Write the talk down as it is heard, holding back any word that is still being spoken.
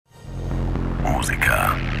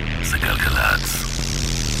זה גלגלצ.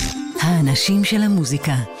 האנשים של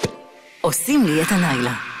המוזיקה עושים לי את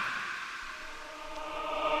הלילה.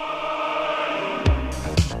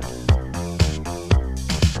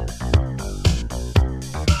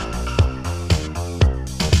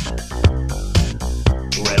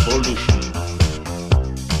 Revolution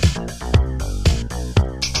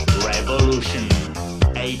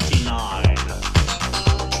 89.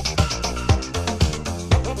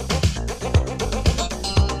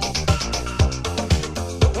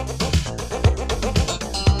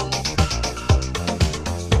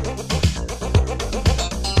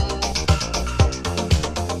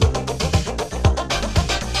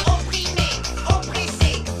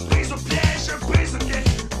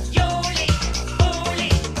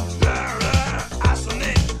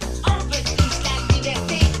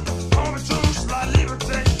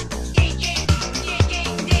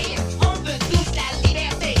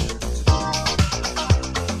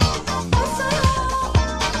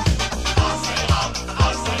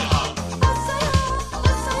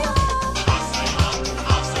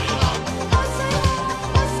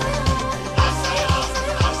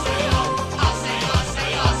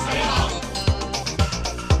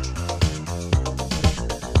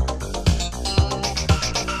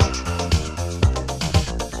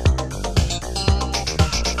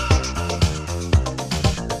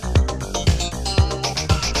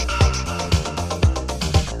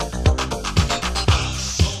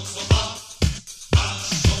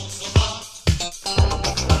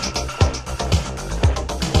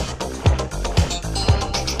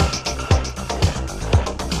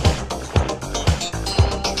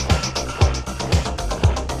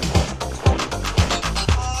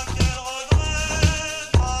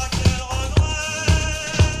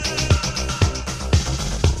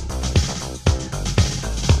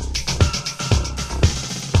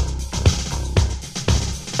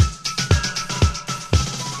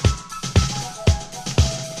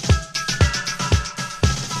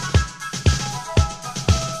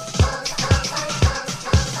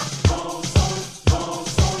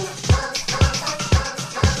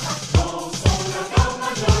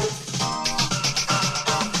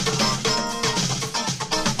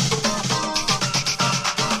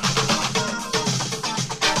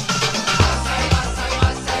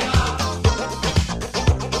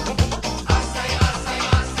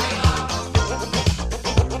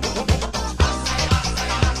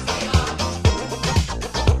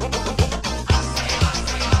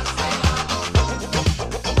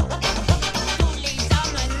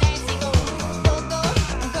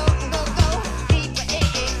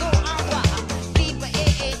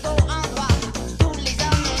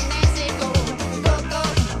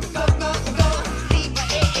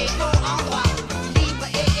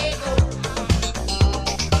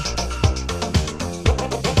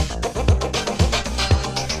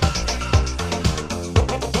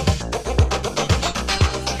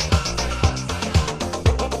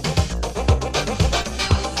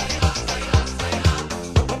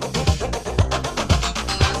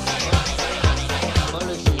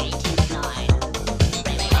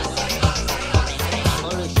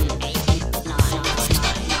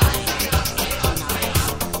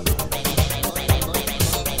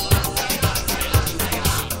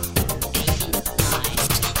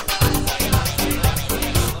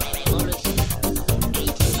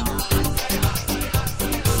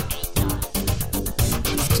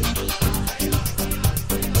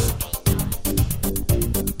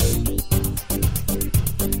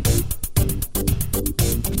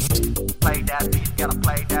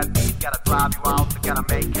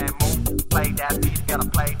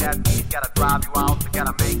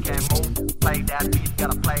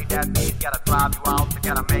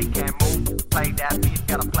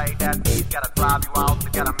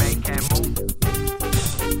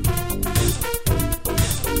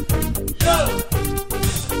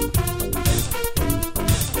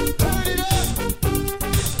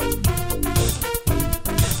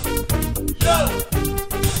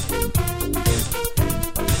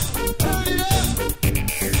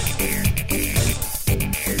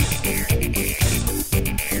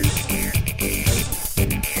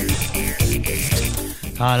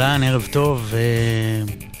 אהלן, ערב טוב.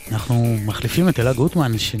 אנחנו מחליפים את אלה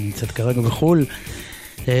גוטמן שנמצאת כרגע בחול,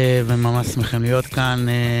 וממש שמחים להיות כאן.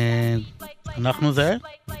 אנחנו זה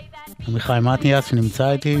ועמיחי מתיאס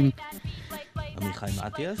שנמצא איתי. עמיחי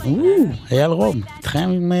מתיאס? אייל רוב,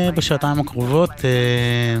 איתכם בשעתיים הקרובות.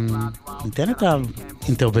 ניתן את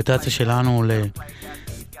האינטרפרטציה שלנו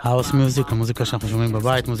להאוס מיוזיק, למוזיקה שאנחנו שומעים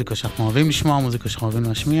בבית, מוזיקה שאנחנו אוהבים לשמוע, מוזיקה שאנחנו אוהבים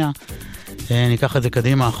להשמיע. ניקח את זה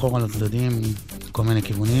קדימה, אחורה לצדדים, כל מיני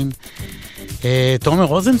כיוונים. תומר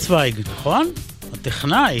רוזנצוויג, נכון?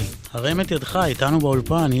 הטכנאי, הרם את ידך, איתנו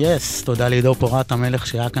באולפן, יס, תודה לעידו פורת המלך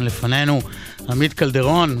שהיה כאן לפנינו, עמית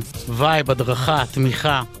קלדרון, וייב, הדרכה,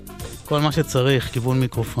 תמיכה, כל מה שצריך, כיוון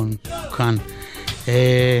מיקרופון, כאן.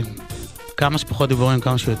 כמה שפחות דיבורים,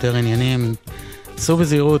 כמה שיותר עניינים, סעו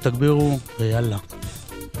בזהירות, תגבירו, ויאללה.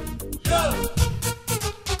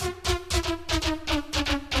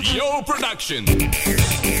 Yo production.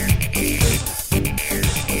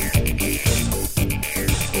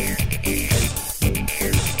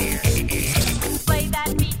 Play that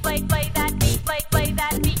beat, play that beat, play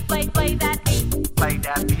that beat, play that beat. Play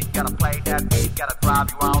that beat, gotta play that beat, gotta drive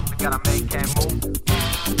you out, you gotta make him move.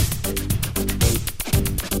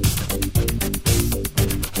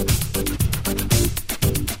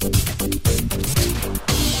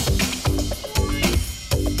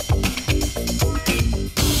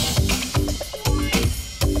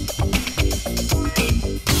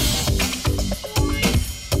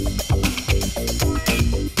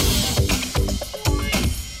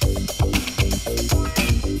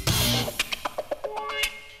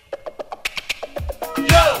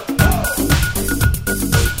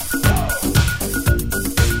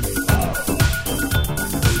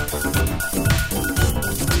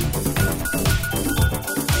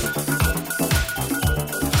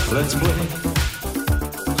 Let's play,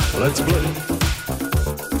 let's play,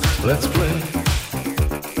 let's play,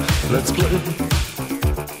 let's play,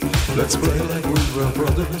 let's play like we were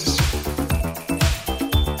brothers.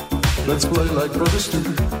 Let's play like brothers do.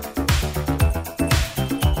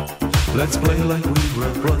 Let's play like we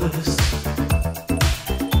were brothers.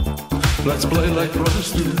 Let's play like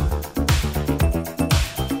brothers do.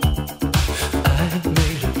 I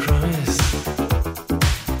made a promise.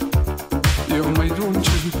 You made one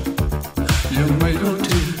too. You made one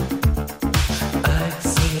too. I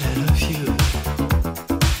said I love you.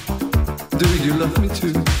 Do you love me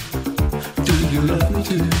too? Do you love me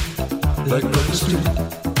too? Like brothers do.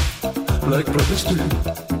 Like brothers do.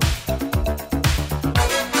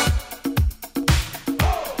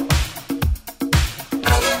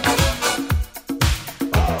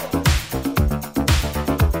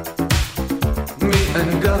 Me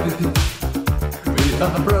and Gabi, we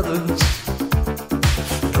are brothers.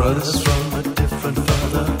 Brothers from a different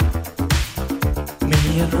father. Me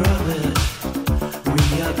and Robert, we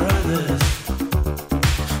are brothers.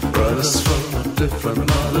 Brothers from a different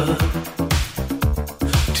mother.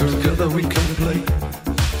 Together we can play.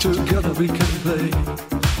 Together we can play.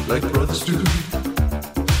 Like brothers do.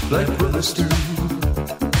 Like brothers do.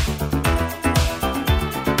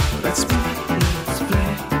 Let's play. Let's play.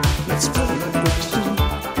 Let's play like brothers do.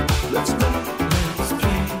 Let's play. Let's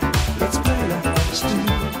play. Let's play like brothers do.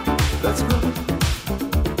 Let's go.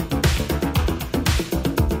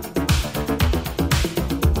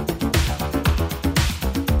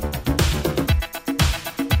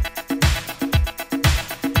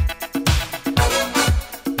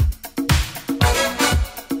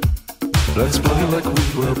 Let's play like we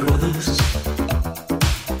were brothers.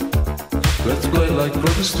 Let's play like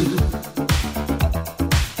brothers do.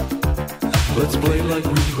 Let's play like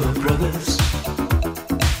we were brothers.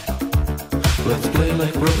 Let's play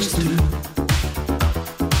like brothers do.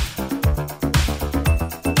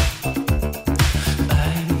 I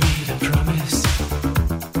made a promise.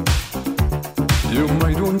 You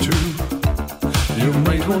might want to. You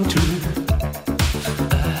might want to.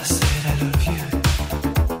 I said I love you.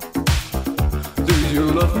 Do you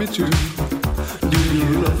love me too? Do you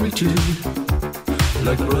love me too?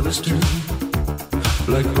 Like brothers do.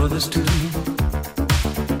 Like brothers do.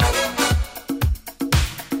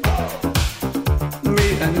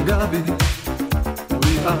 And Gabi,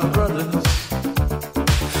 we are brothers.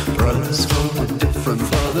 Brothers from a different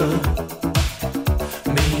father.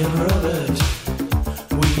 Me and Robert,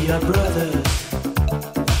 we are brothers.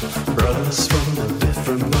 Brothers from a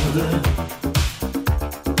different mother.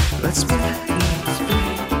 Let's play, let's play,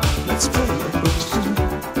 let's play like brothers do.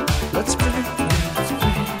 Let's play, let's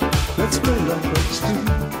play, let's play like brothers do.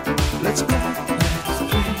 Let's play, let's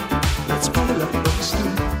play, let's play like brothers do.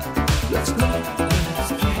 Let's play.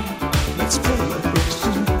 Let's play like brothers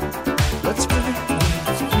do. Let's play.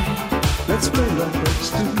 Let's play like brothers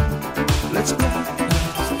do. Let's play.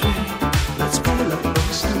 Let's play like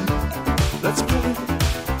brothers do. Let's play.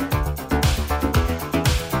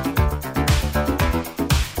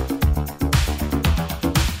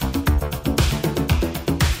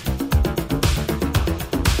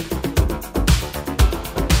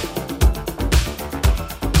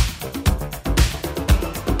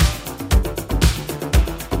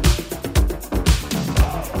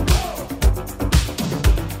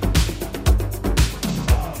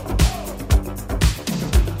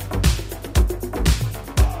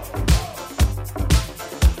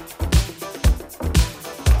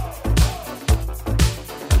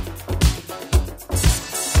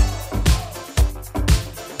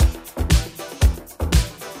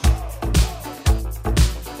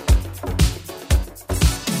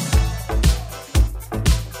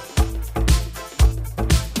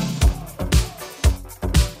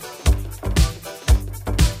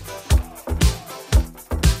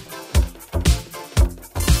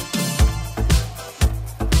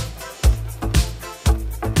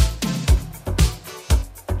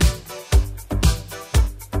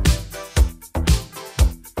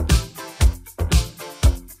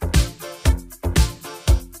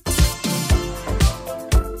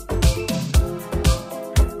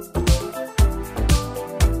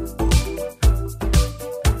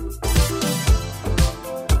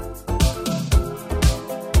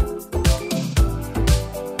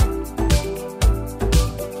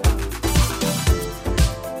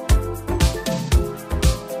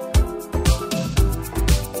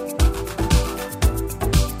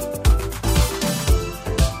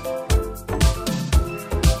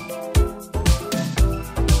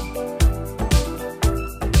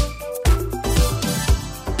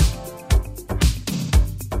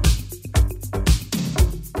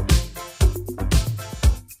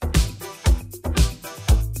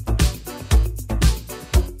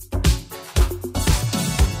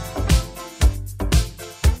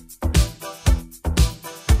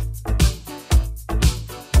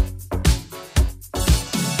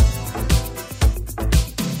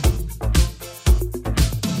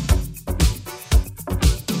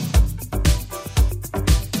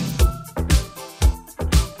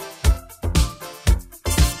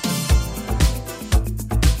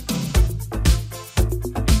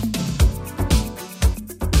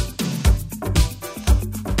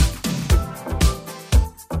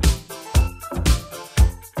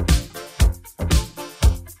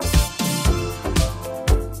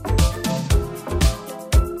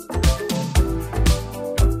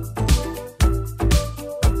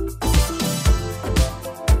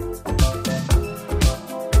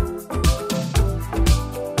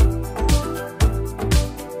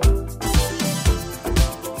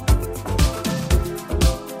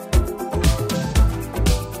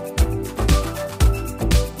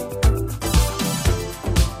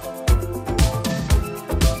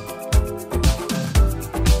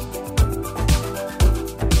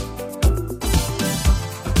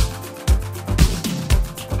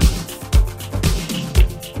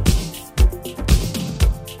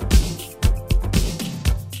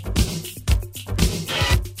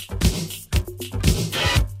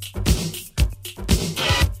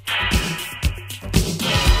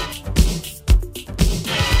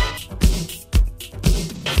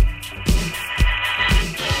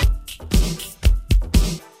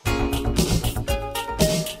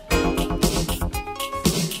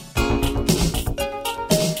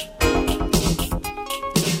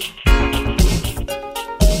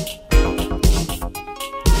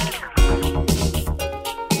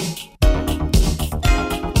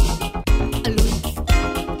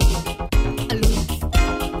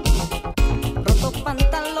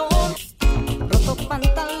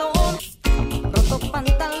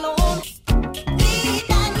 pantalón,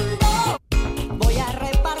 gritando, voy a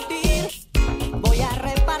repartir, voy a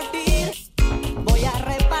repartir, voy a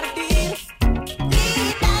repartir,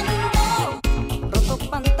 gritando, roto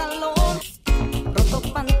pantalón, roto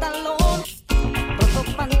pantalón, roto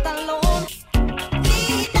pantalón,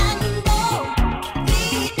 gritando,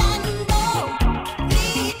 gritando,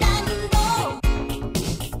 gritando.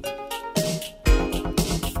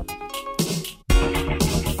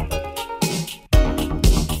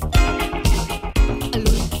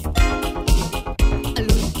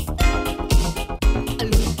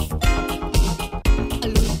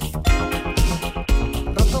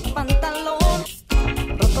 Roto pantalón,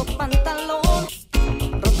 roto pantalón,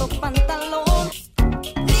 roto pantalón,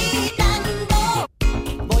 gritando,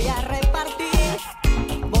 voy a repartir,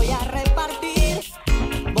 voy a repartir,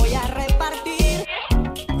 voy a repartir,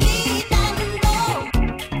 gritando,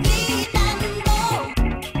 gritando,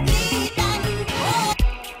 gritando.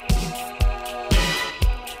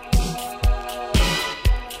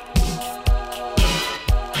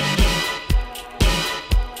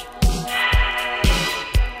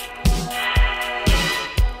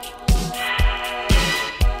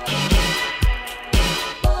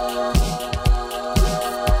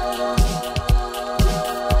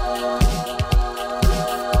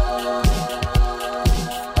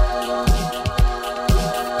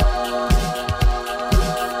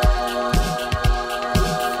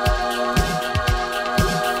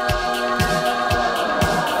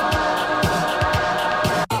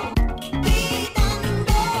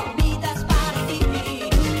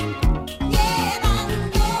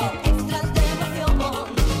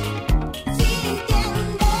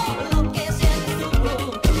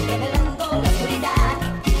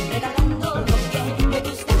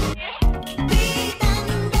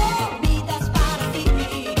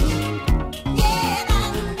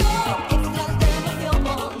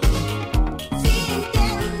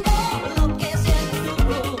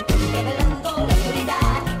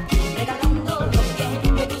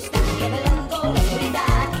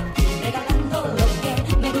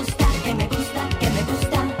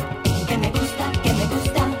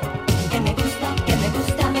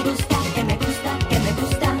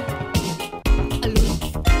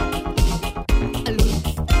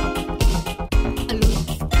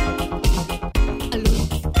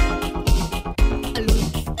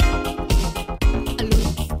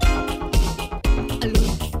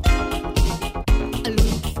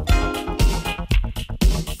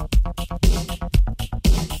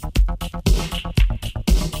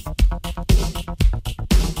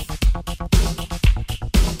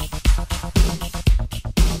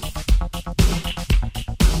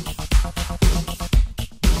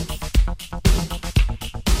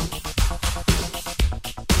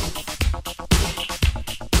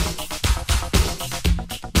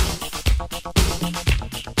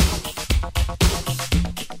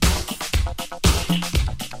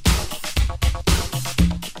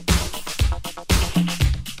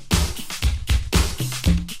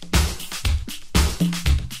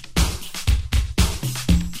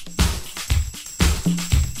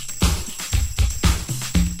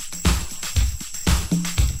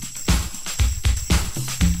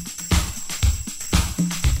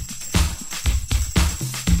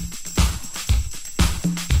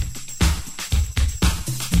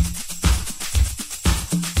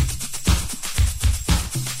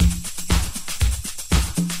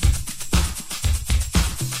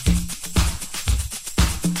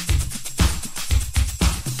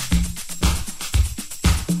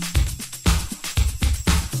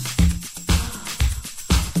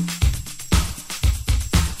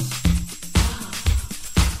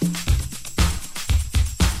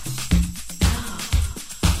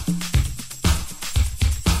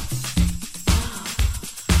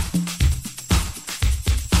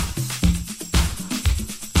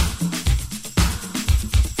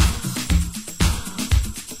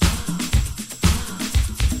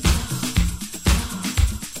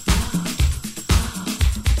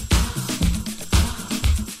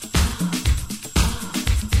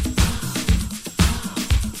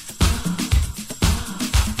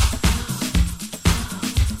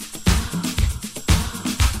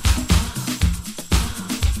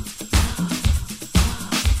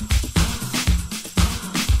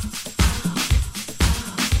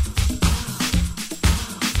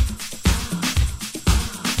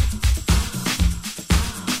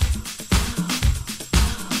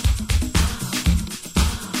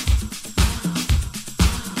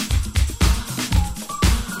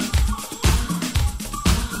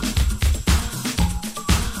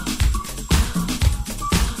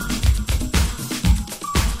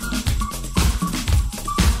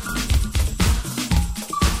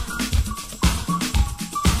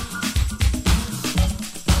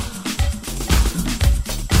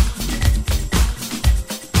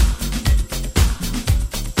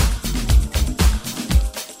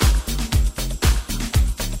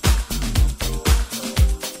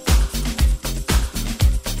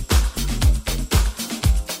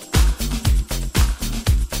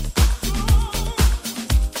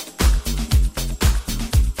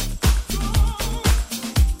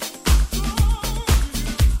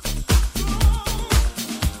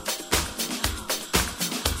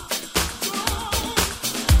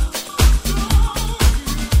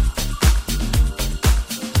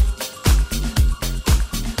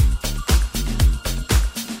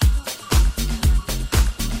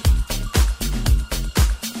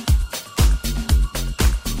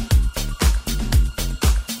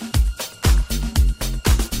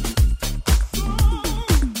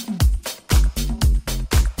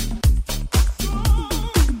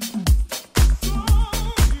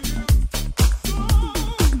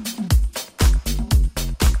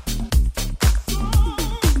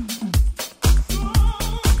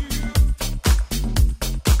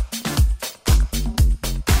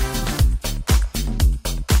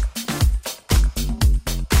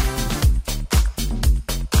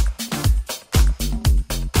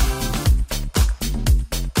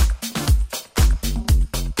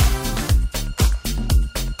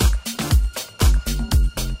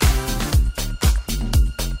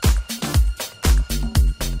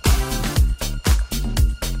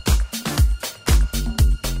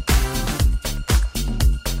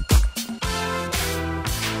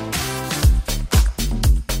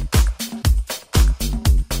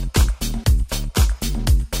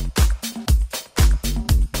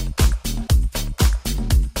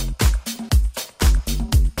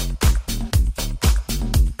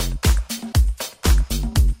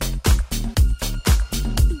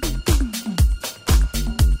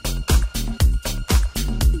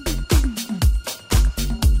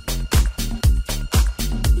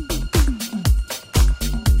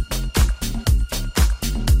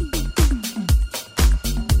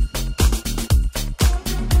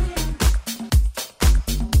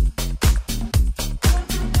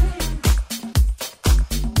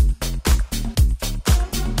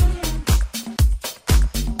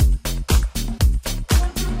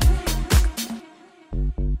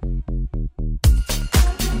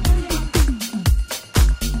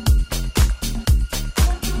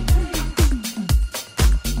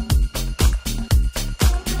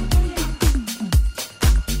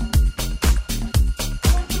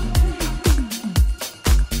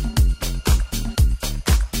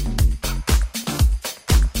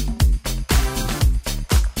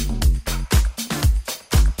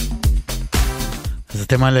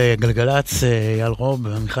 אתם על גלגלץ, אייל רוב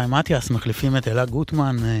ועמיחי מתיאס מחליפים את אלה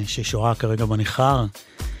גוטמן ששוהה כרגע בניחר.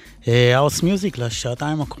 האוס מיוזיק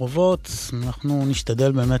לשעתיים הקרובות, אנחנו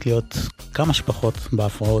נשתדל באמת להיות כמה שפחות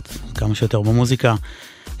בהפרעות, כמה שיותר במוזיקה.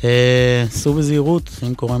 סעו בזהירות,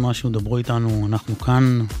 אם קורה משהו דברו איתנו, אנחנו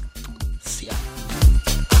כאן. סייע.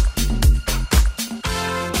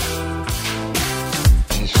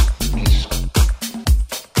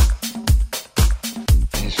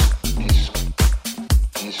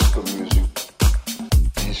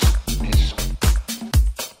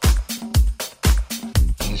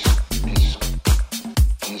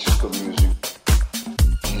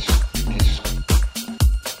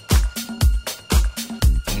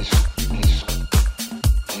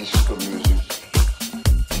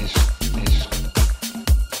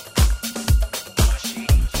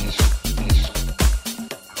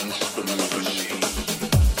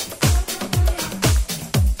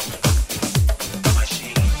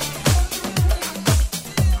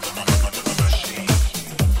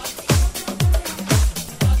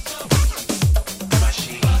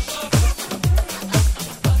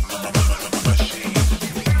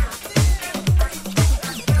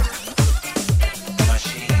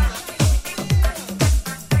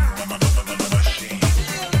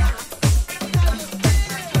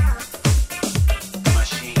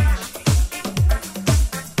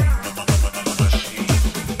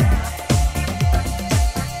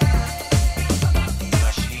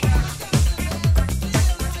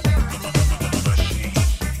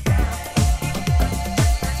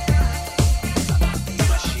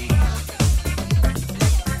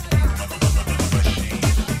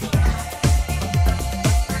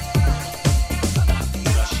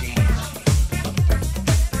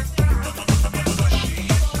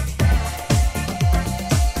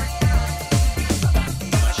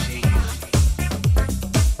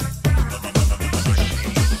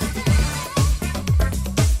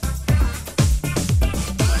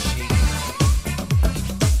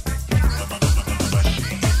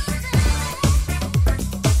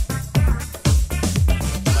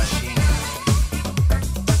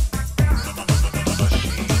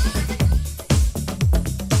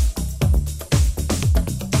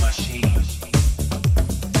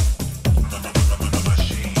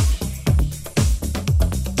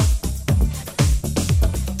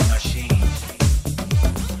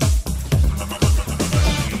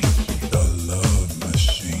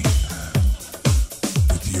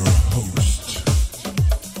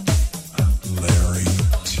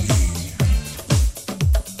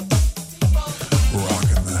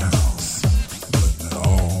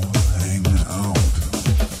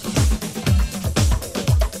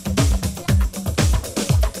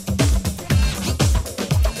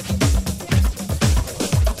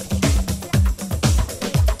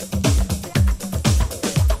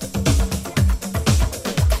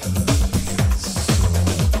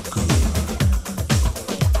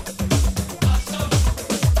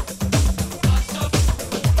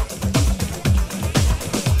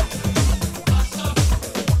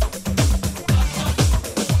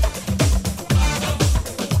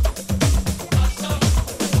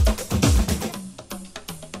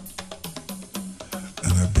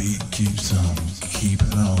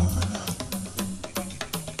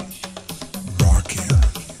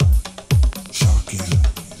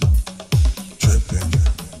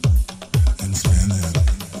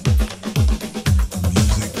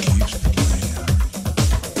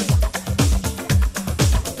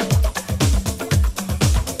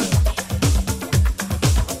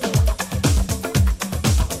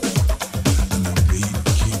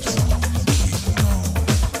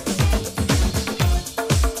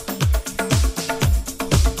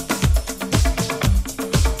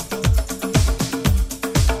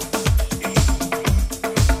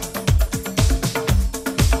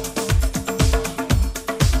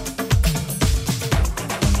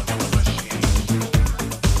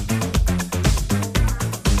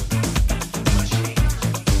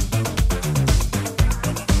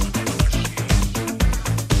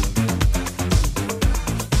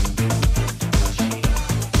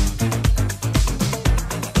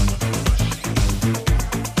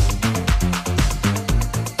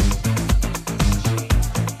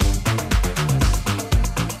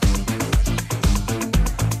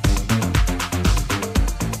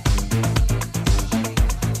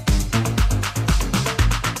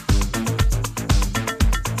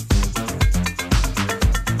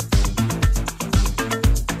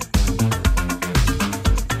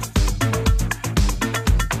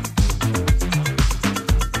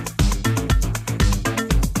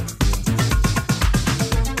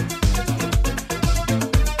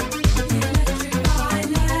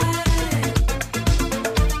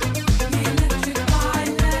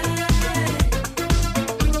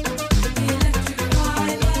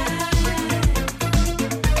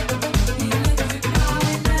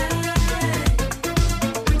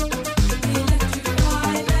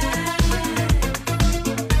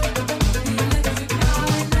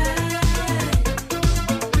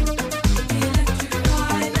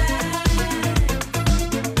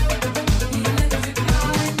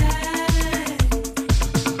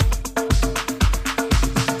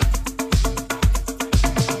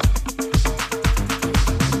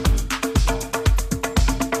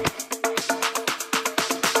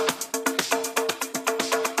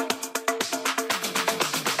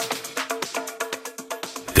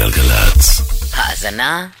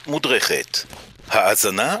 האזנה מודרכת.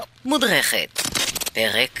 האזנה מודרכת.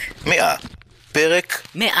 פרק 100. פרק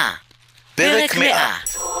 100. פרק 100.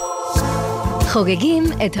 חוגגים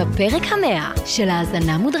את הפרק 100 של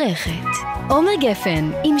האזנה מודרכת. עומר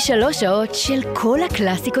גפן עם 3 שעות של כל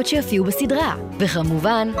הקלאסיקות שהופיעו בסדרה,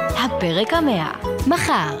 וכמובן הפרק 100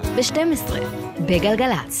 מחר ב-12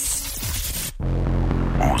 בגלגלץ.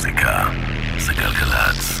 מוסיקה זה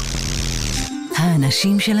גלגלץ.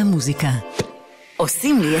 האנשים של המוזיקה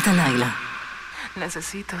עושים לי את הלילה.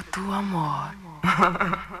 Necesito tu amor.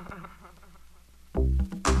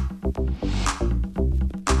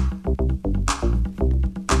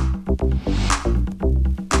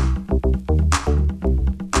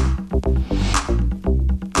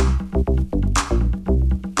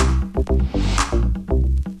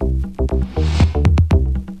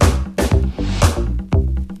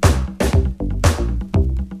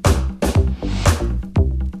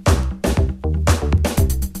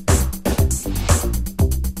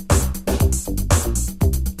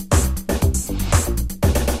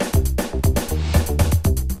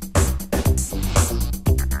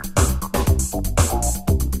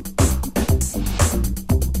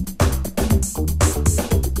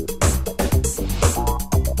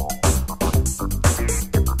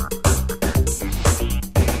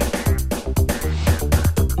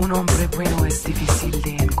 Un hombre bueno es difícil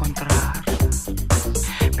de encontrar,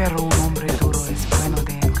 pero un hombre duro es bueno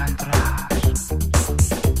de encontrar.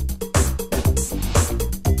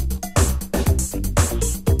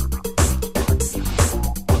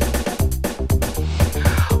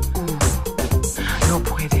 No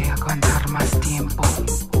puede aguantar más tiempo,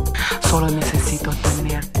 solo necesito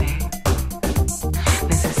tenerte.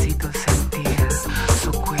 Necesito sentir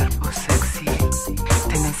su cuerpo sexy,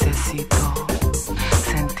 te necesito.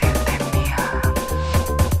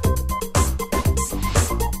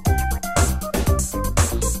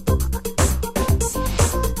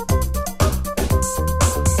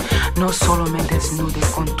 No solo me desnude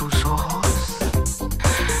con tus ojos,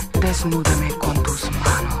 desnúdame con tus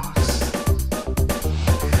manos.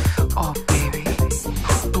 Oh baby,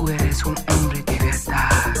 tú eres un hombre de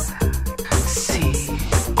verdad. Sí,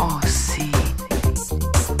 oh sí.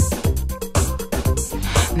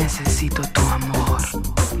 Necesito tu amor.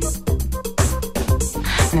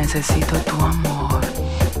 Necesito tu amor.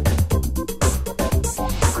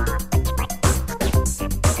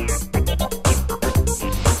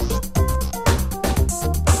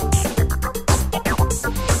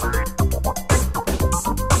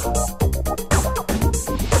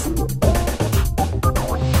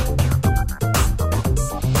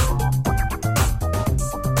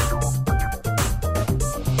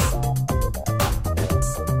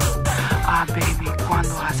 Baby,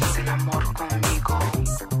 cuando haces el amor conmigo,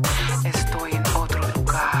 estoy en otro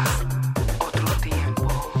lugar, otro tiempo.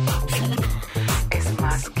 Es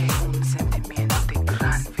más que un sentimiento de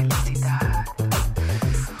gran felicidad.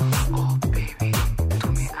 Oh baby, tú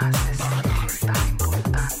me haces sentir tan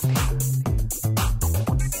importante.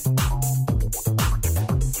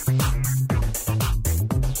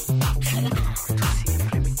 Tú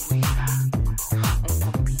siempre me cuidas, un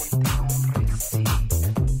completo hombre, sí.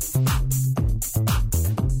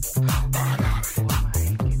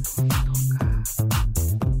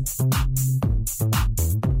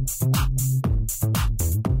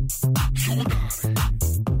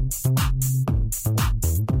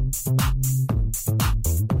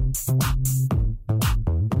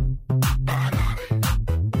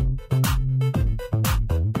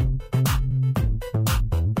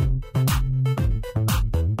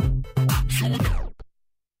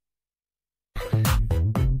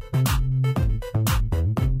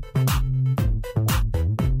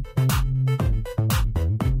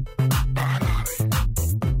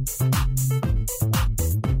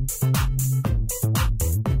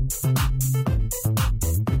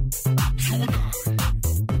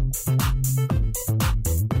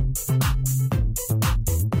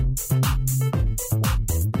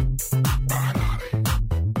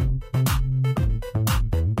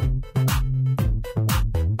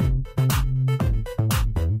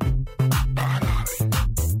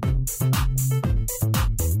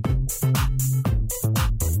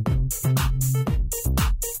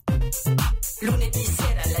 Lunedì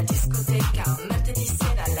sera alla discoteca, martedì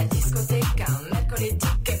sera alla discoteca, mercoledì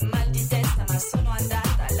che mal di testa ma sono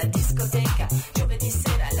andata alla discoteca, giovedì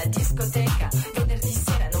sera alla discoteca, venerdì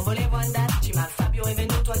sera non volevo andarci ma Fabio è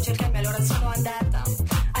venuto a cercarmi allora sono andata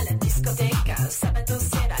alla discoteca, sabato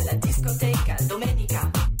sera alla discoteca,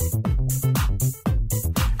 domenica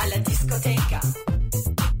alla discoteca.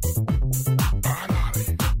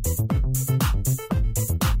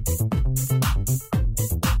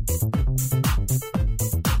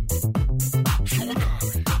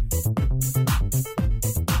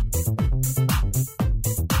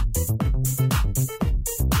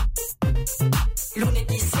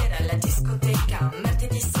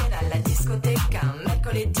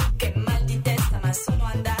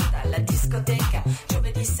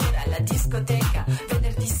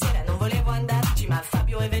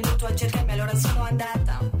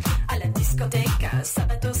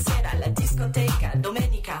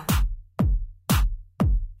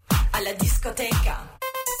 discoteca.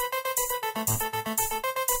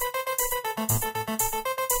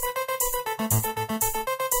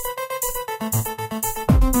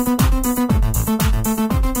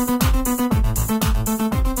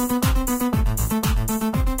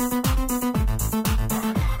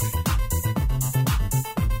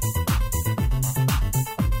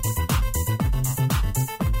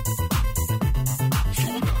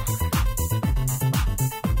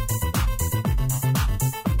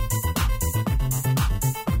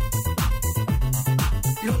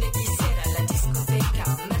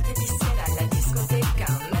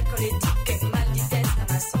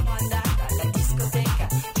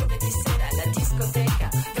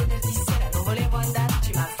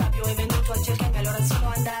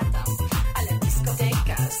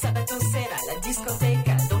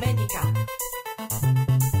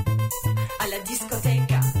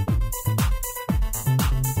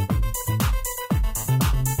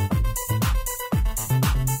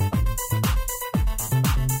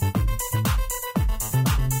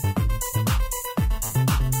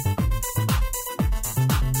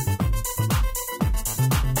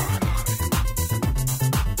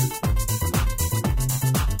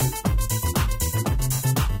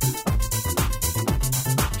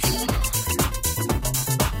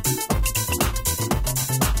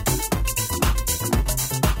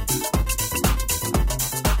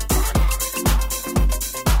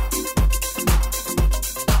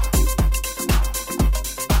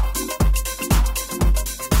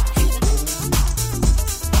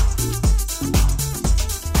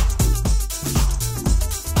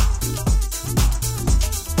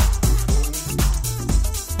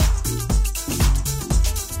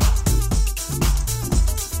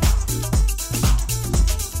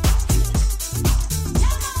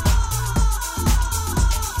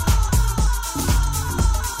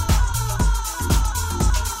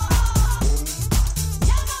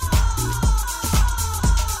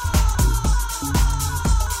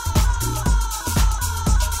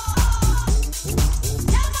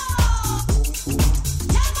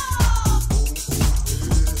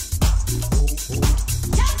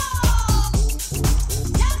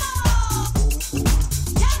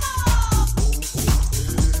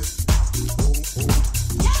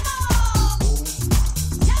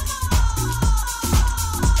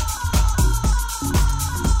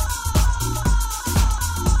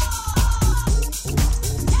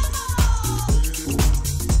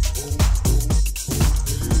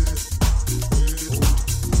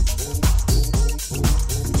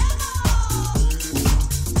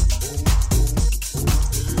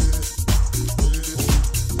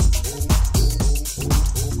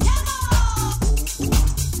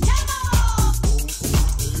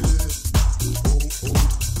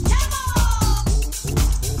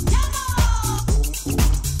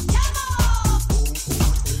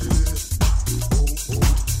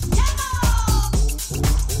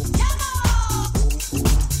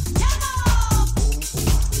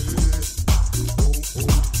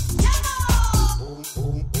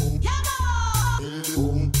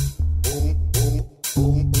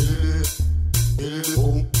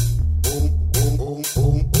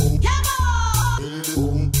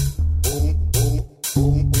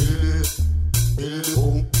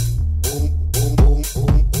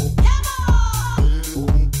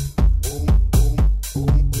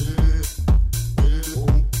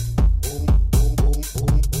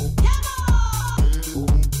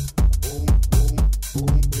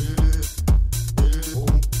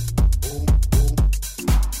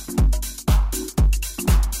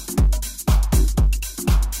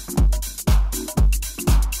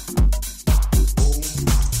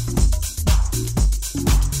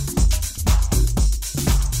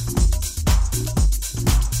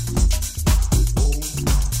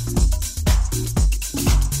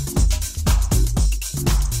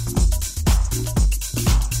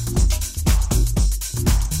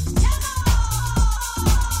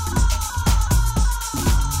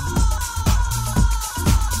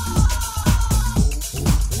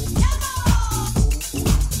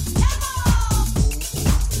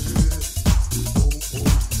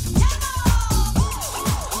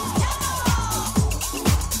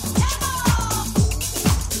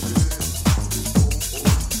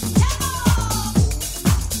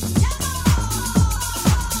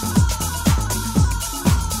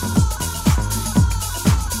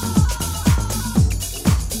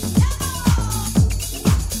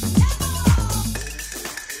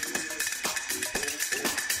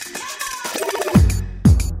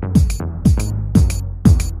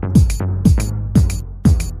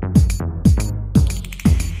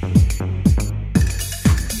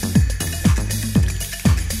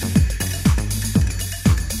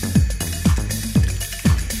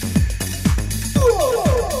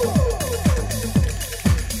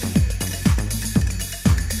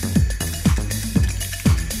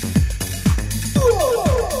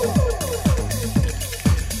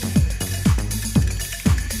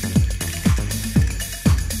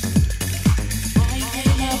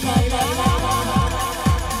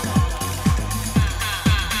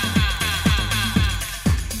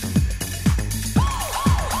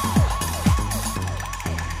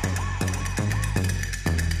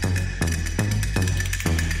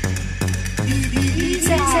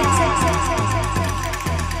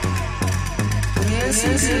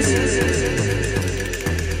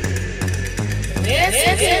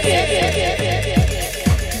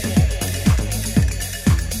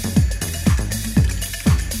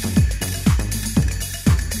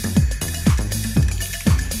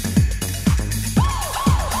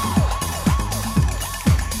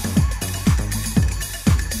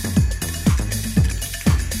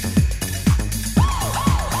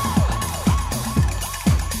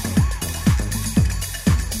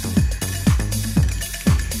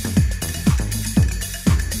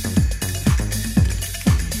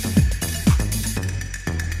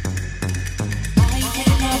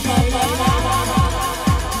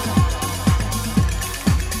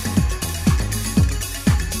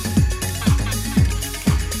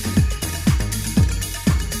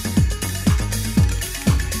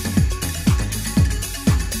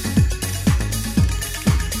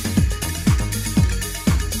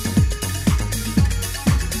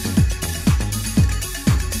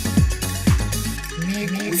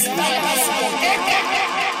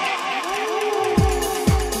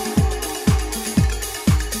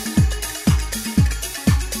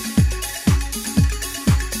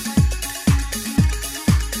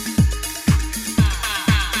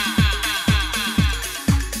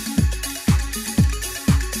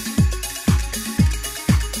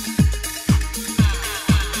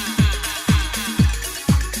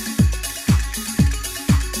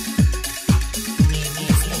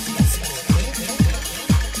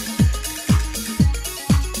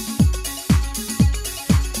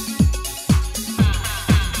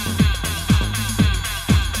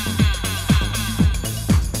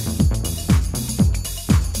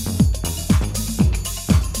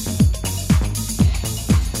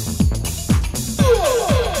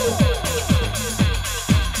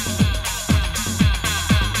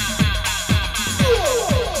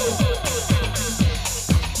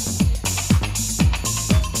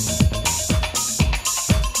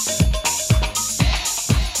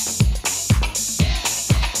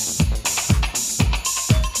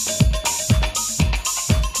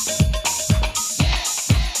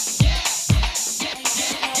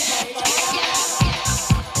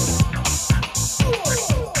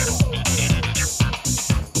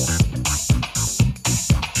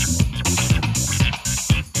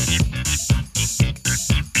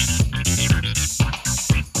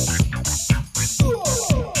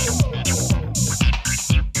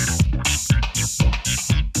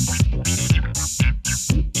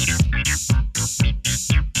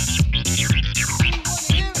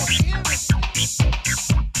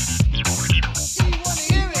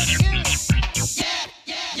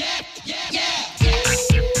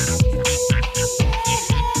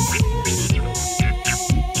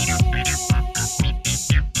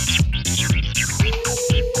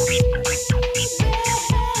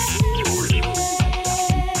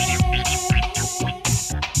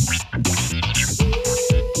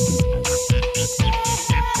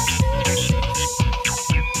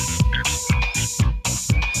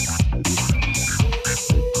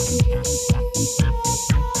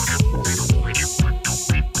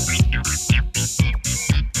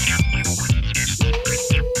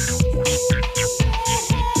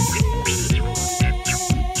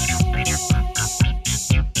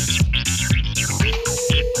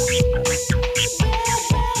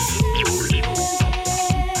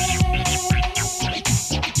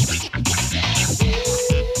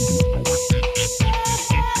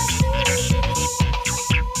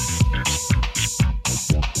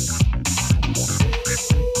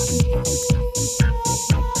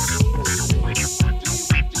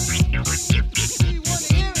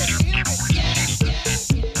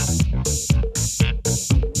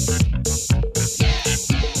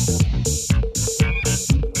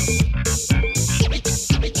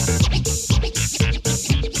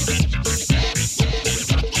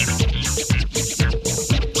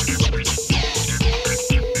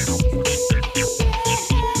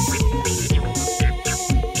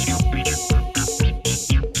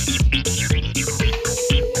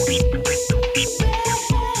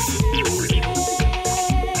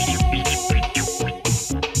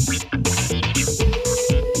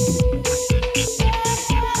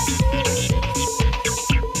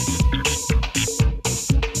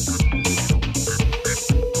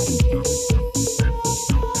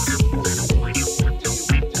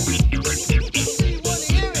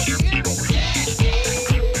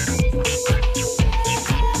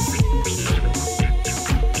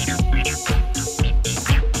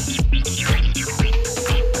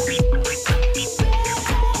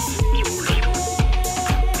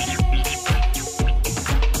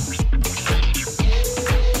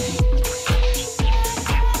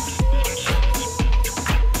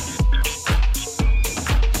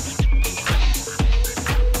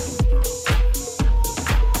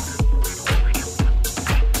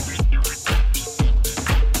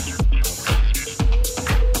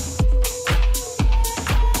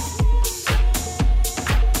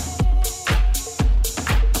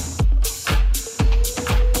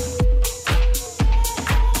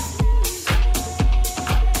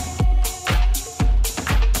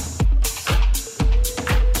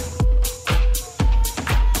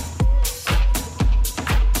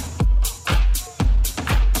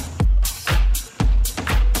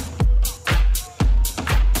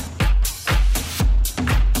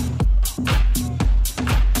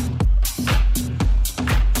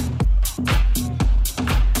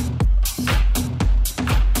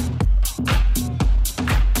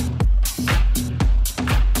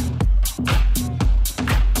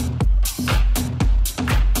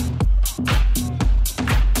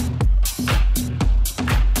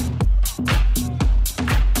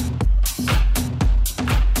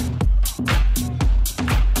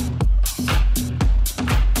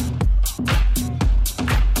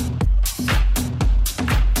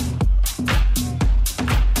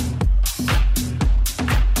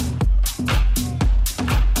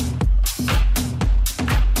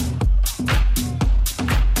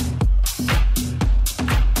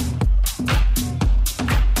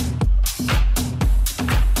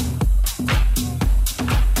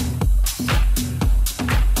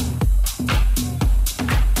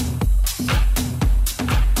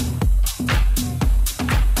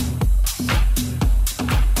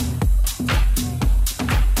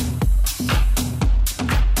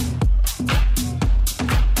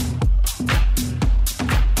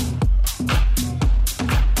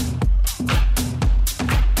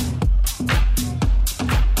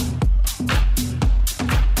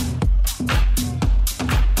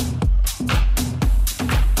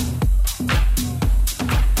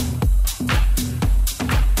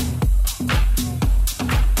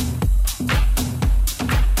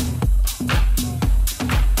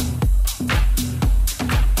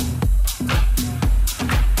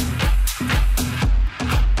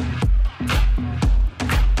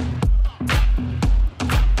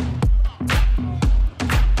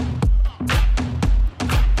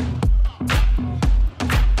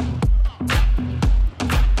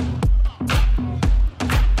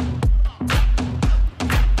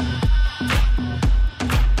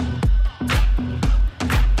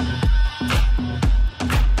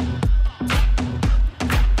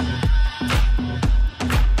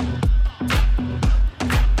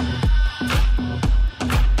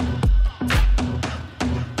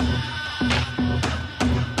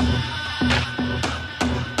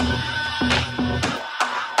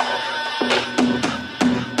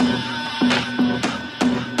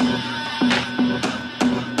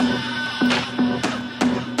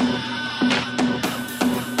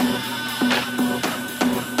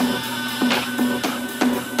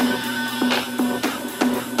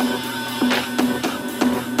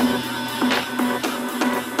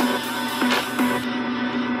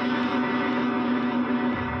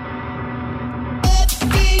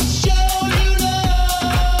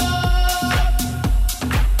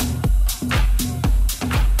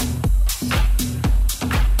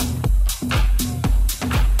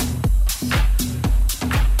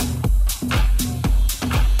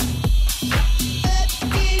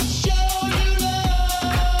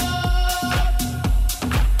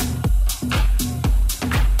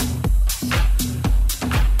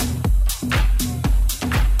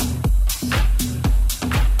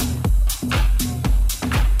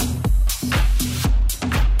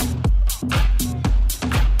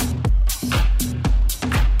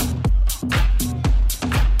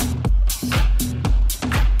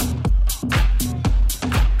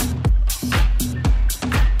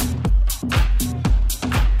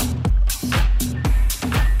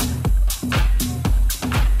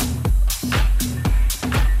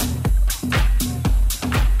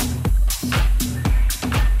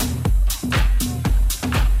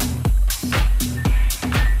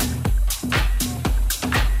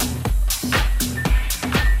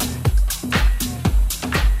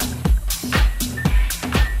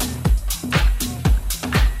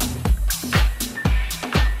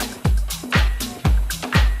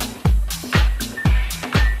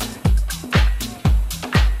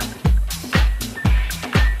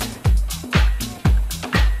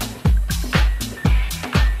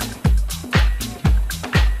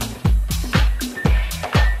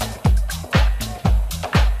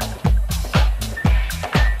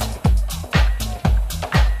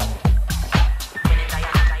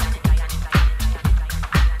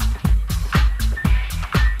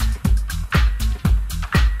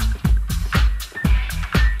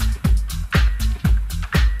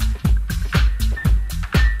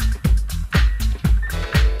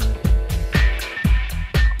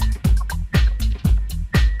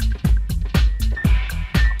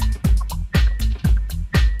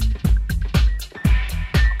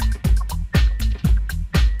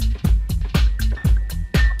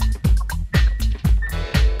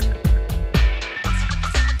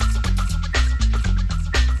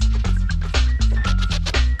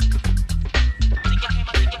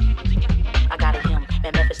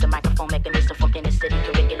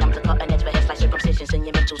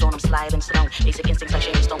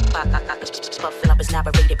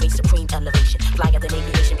 supreme elevation. Fly at the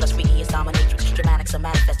aviation, plus 3D is dominatrix. Dramatics are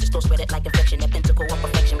manifested, still spread it like infection. That pentacle of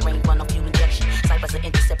perfection, brain run on fuel injection. Ciphers are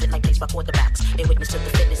intercepted like placed by quarterbacks. They witness to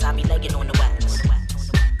the fitness, I be legging on the wax.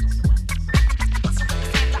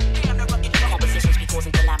 Compositions be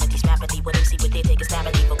causing calamities rapidly. What they see, what they take is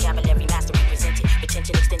stability. Vocabulary mastery presented.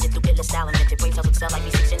 Retention extended through illest style invented. Brain cells excel like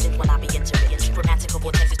V6 engines when I be entering. Romantic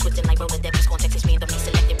vortex is twisting like roller decks. Context is randomly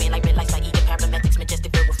selected. Been like red lights like eager paramedics.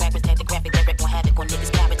 Majestic verbal fragments, tactographic, direct on havoc on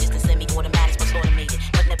niggas' cabbages. And semi-automatics, but automated.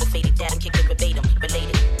 But never faded. Data kicking verbatim.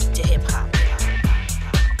 Related to hip-hop.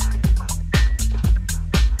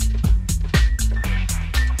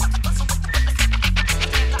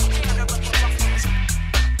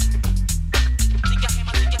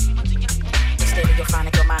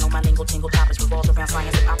 Tingle topics revolves around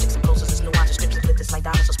science and optics and processes, nuances, strips and glitters like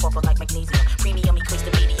diamonds or sparkle like magnesium. Premium equates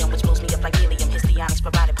to medium, which blows me up like helium. Histrionics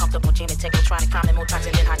provided, pumped up on jamming, technotronic, common, more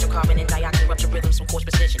toxin than hydrocarbon and dioxin, rupture rhythms with coarse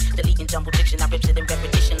precision. Deleting jumble diction, I rips it in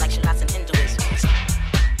repetition like shalats and Hinduism.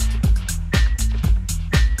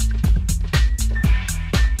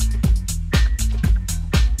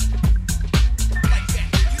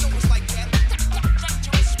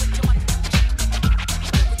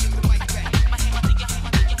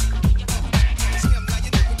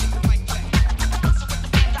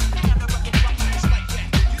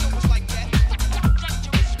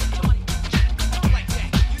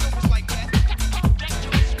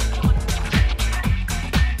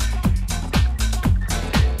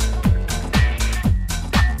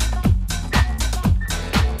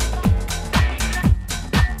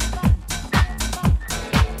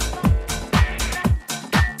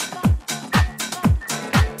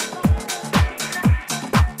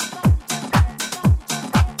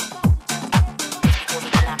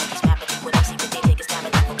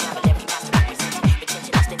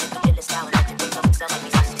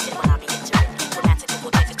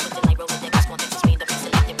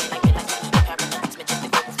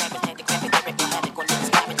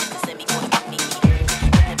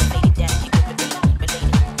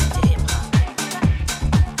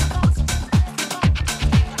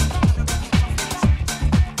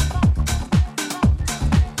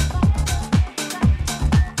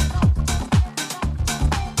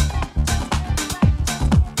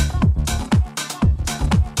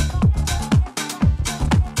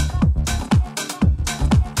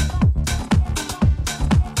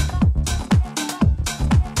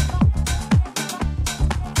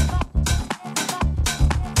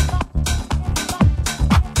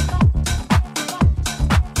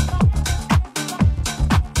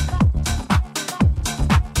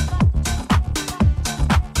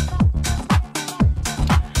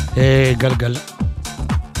 גלגל.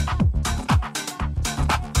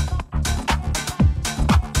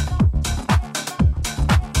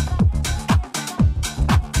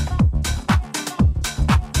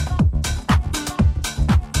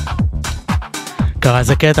 קרה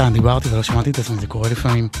איזה קטע, דיברתי ולא שמעתי את עצמי, זה קורה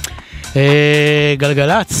לפעמים.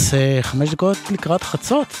 גלגלץ, 5 דקות לקראת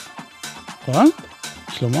חצות, נכון?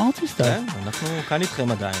 שלמה ארטיסט. כן, אנחנו כאן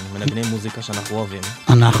איתכם עדיין, מנגנים מוזיקה שאנחנו אוהבים.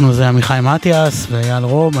 אנחנו זה ועמיחי מתיאס ואייל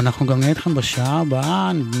רוב, אנחנו גם נהיה איתכם בשעה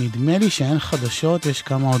הבאה, נדמה לי שאין חדשות, יש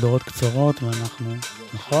כמה הודעות קצרות ואנחנו,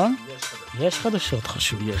 נכון? יש חדשות,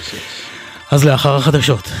 חשוב. יש. אז לאחר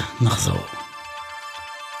החדשות, נחזור.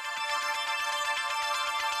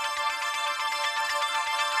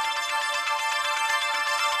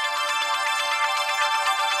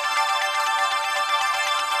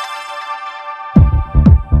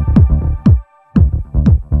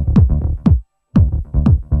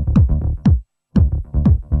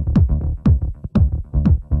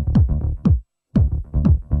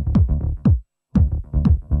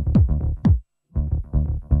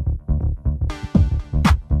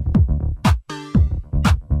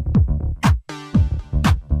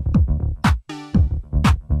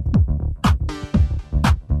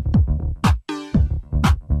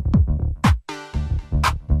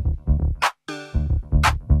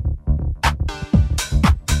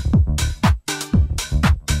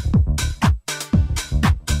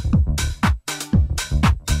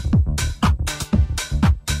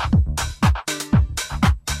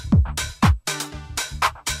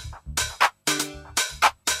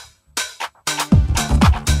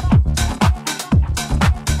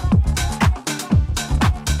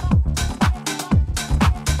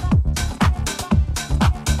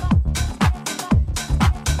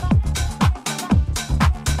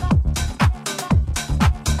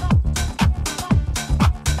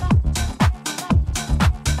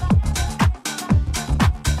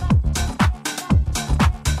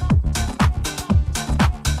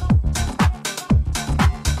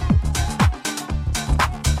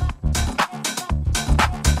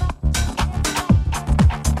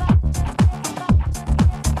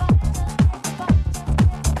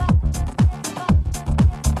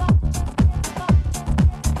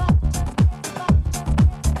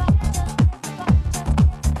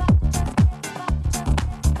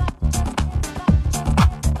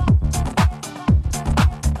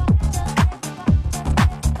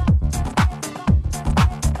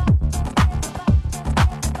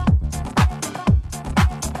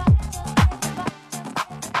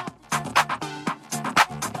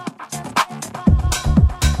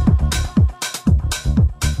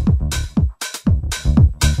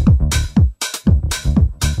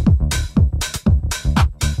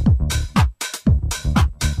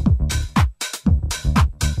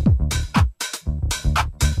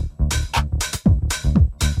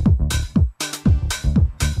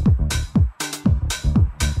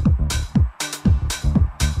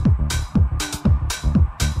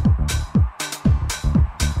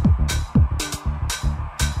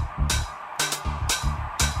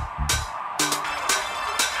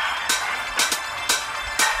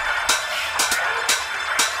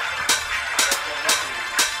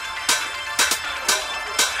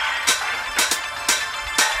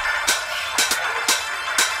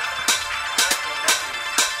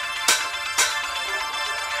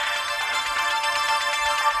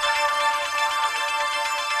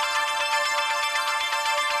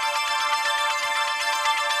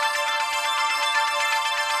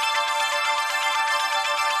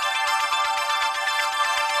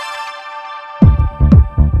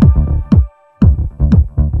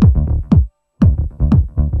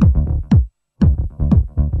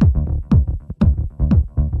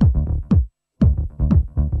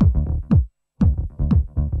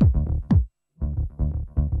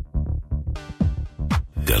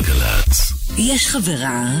 יש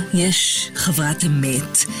חברה, יש חברת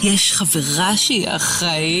אמת, יש חברה שהיא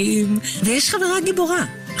החיים, ויש חברה גיבורה.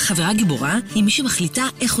 חברה גיבורה היא מי שמחליטה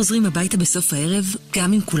איך חוזרים הביתה בסוף הערב,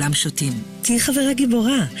 גם אם כולם שותים. תהי חברה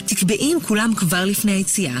גיבורה. תקבעי עם כולם כבר לפני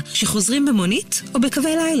היציאה, שחוזרים במונית או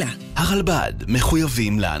בקווי לילה. הרלב"ד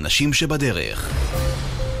מחויבים לאנשים שבדרך.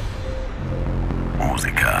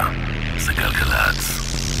 מוזיקה זה גלגלצ.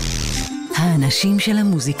 האנשים של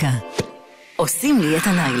המוזיקה עושים לי את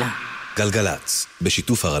הלילה. גלגלצ,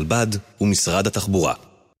 בשיתוף הרלב"ד ומשרד התחבורה.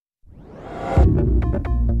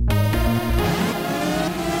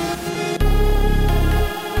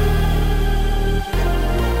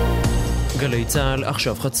 גלי צהל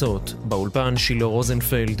עכשיו חצות, באולפן שילה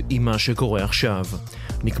רוזנפלד עם מה שקורה עכשיו.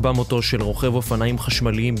 נקבע מותו של רוכב אופניים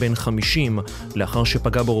חשמליים בן 50 לאחר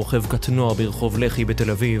שפגע בו רוכב קטנוע ברחוב לחי בתל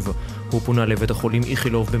אביב. הוא פונה לבית החולים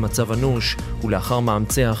איכילוב במצב אנוש, ולאחר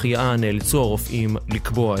מאמצי החייאה נאלצו הרופאים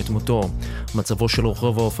לקבוע את מותו. מצבו של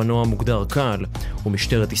רוכב האופנוע מוגדר קל,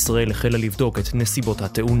 ומשטרת ישראל החלה לבדוק את נסיבות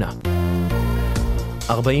התאונה.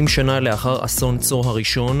 40 שנה לאחר אסון צור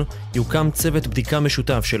הראשון, יוקם צוות בדיקה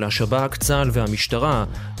משותף של השב"כ, צה"ל והמשטרה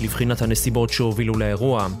לבחינת הנסיבות שהובילו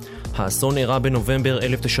לאירוע. האסון אירע בנובמבר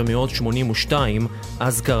 1982,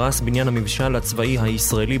 אז קרס בניין הממשל הצבאי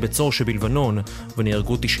הישראלי בצור שבלבנון,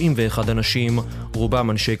 ונהרגו 91 אנשים,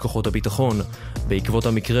 רובם אנשי כוחות הביטחון. בעקבות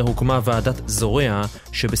המקרה הוקמה ועדת זורע,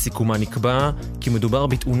 שבסיכומה נקבע כי מדובר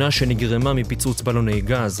בתאונה שנגרמה מפיצוץ בלוני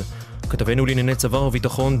גז. כתבנו לענייני צבא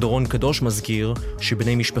וביטחון דורון קדוש מזכיר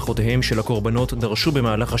שבני משפחותיהם של הקורבנות דרשו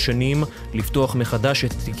במהלך השנים לפתוח מחדש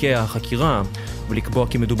את תיקי החקירה ולקבוע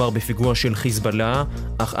כי מדובר בפיגוע של חיזבאללה,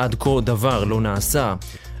 אך עד כה דבר לא נעשה.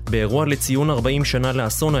 באירוע לציון 40 שנה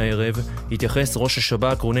לאסון הערב התייחס ראש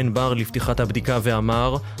השב"כ רונן בר לפתיחת הבדיקה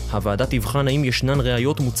ואמר, הוועדה תבחן האם ישנן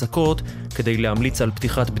ראיות מוצקות כדי להמליץ על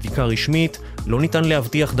פתיחת בדיקה רשמית, לא ניתן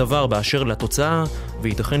להבטיח דבר באשר לתוצאה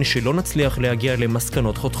וייתכן שלא נצליח להגיע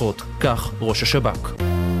למסקנות חותכות, כך ראש השב"כ.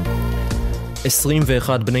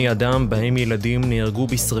 21 בני אדם, בהם ילדים, נהרגו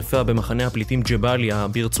בשריפה במחנה הפליטים ג'באליה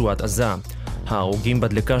ברצועת עזה. ההרוגים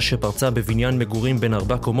בדלקה שפרצה בבניין מגורים בין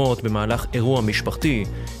 4 קומות במהלך אירוע משפחתי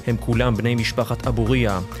הם כולם בני משפחת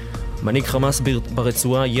אבוריה. מנהיג חמאס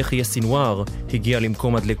ברצועה יחיא סינואר הגיע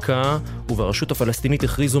למקום הדלקה, וברשות הפלסטינית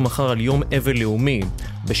הכריזו מחר על יום אבל לאומי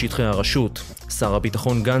בשטחי הרשות. שר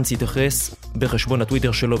הביטחון גנץ התייחס בחשבון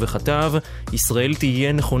הטוויטר שלו וכתב, ישראל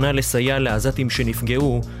תהיה נכונה לסייע לעזתים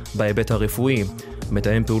שנפגעו בהיבט הרפואי.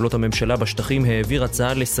 מתאם פעולות הממשלה בשטחים העביר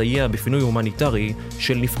הצעה לסייע בפינוי הומניטרי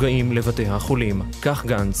של נפגעים לבתי החולים. כך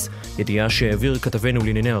גנץ, ידיעה שהעביר כתבנו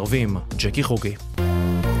לענייני ערבים, ג'קי חוגי.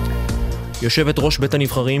 יושבת ראש בית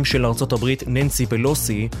הנבחרים של ארצות הברית ננסי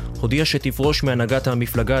פלוסי הודיעה שתפרוש מהנהגת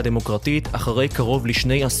המפלגה הדמוקרטית אחרי קרוב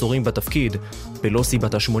ל2 עשורים בתפקיד. פלוסי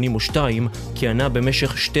בת ה-82 כיהנה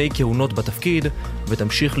במשך 2 כהונות בתפקיד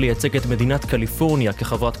ותמשיך לייצג את מדינת קליפורניה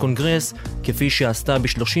כחברת קונגרס כפי שעשתה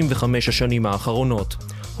ב-35 השנים האחרונות.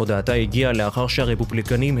 הודעתה הגיעה לאחר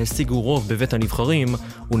שהרפובליקנים השיגו רוב בבית הנבחרים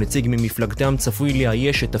ונציג ממפלגתם צפוי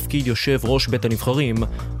לאייש את תפקיד יושב ראש בית הנבחרים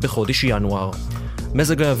בחודש ינואר.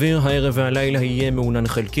 מזג האוויר הערב והלילה יהיה מעונן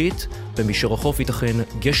חלקית, במישור החוף ייתכן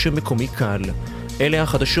גשם מקומי קל. אלה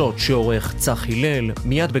החדשות שעורך צח הלל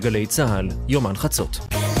מיד בגלי צהל, יומן חצות.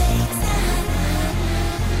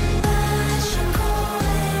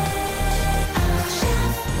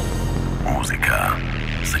 מוזיקה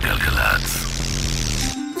זה גלגלצ.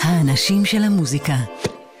 האנשים של המוזיקה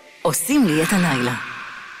עושים לי את הלילה.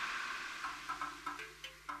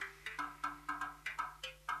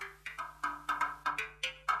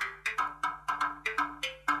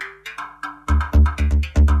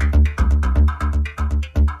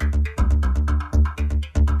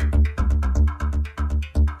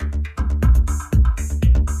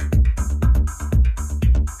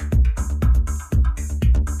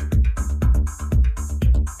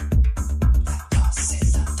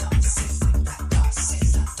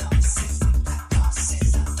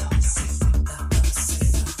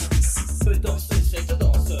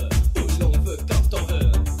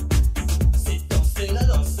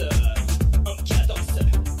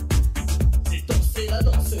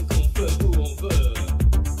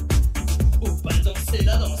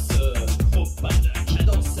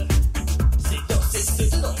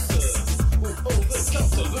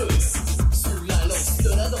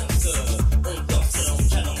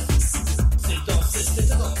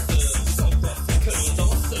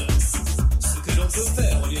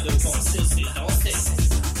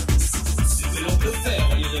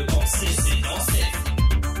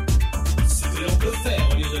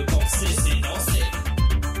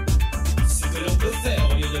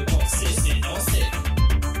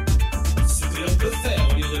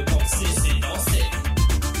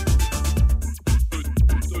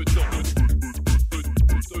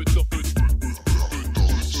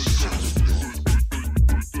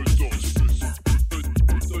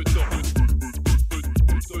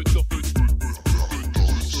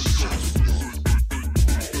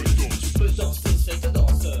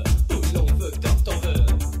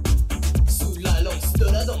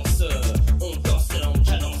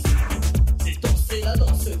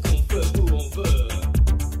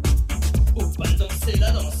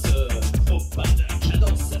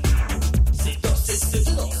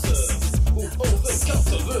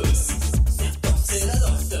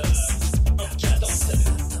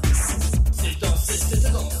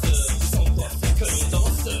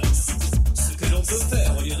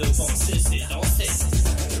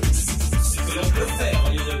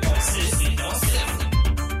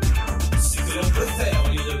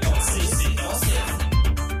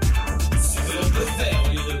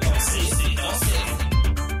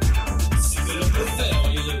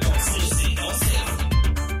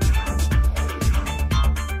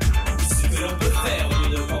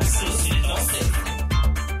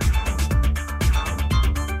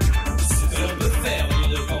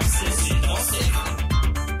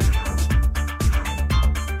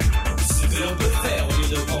 que l'on peut faire au lieu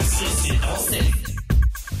de penser, c'est danser.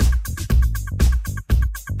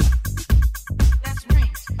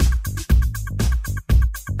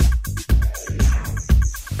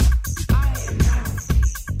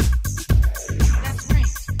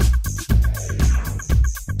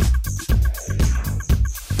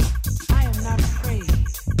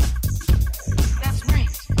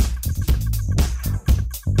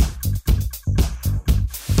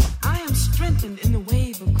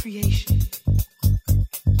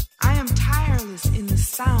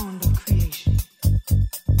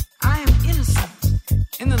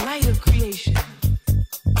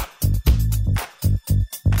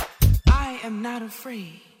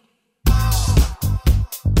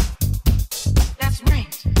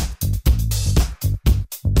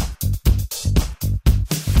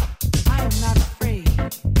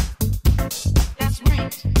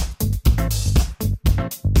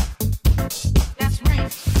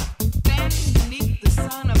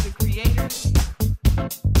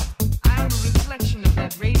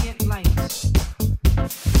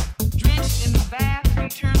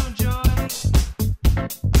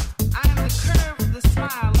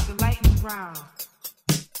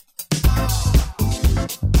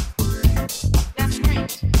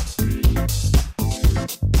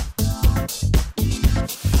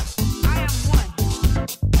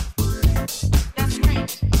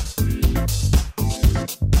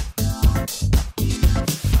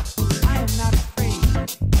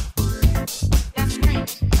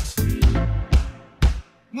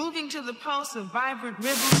 Of vibrant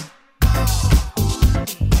rhythm.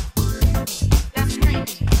 That's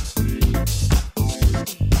great.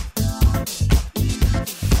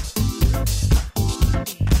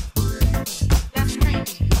 That's great.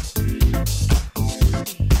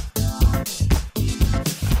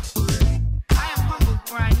 I am humbled,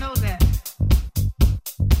 for I know that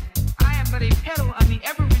I am but a petal on the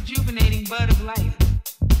ever-rejuvenating bud of life.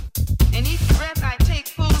 And each breath I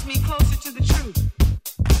take pulls me closer to the truth.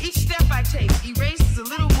 Each step I take erases a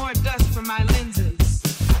little more dust from my lenses.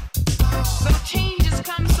 Though changes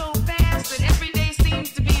come so fast that every day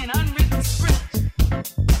seems to be an unwritten script,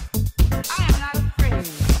 I am not afraid.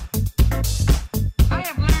 I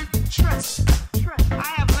have learned to trust.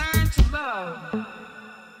 I have learned to love.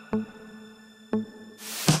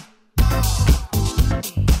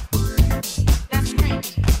 That's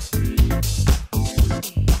great.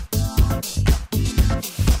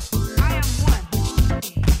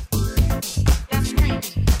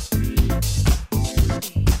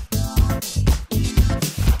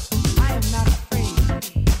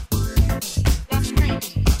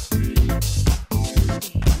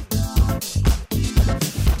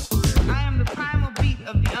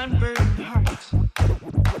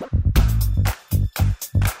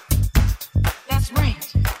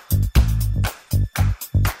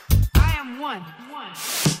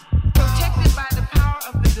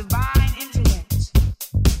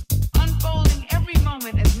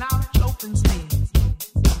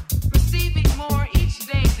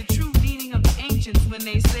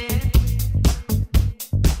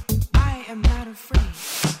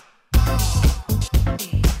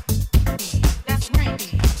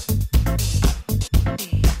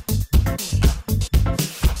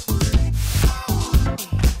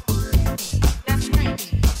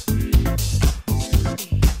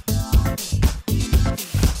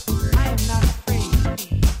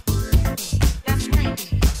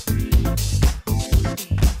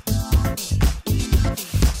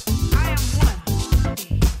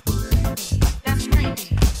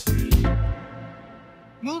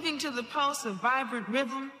 Of vibrant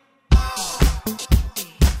rhythm.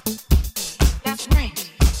 That's great.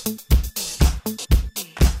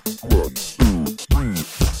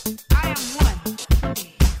 I am one.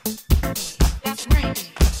 That's great. That's great.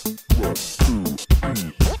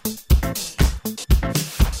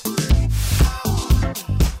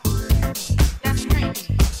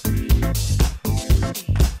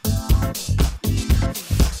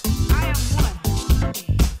 I am one.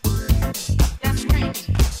 That's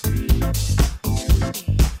great.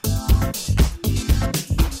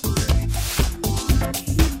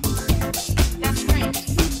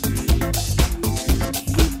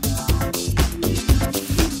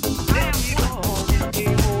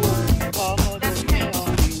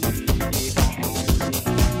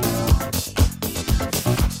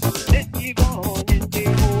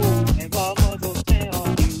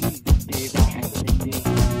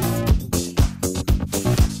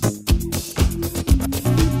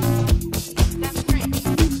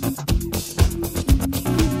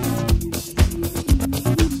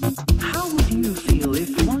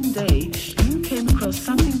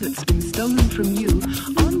 stolen from you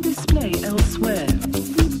on display elsewhere.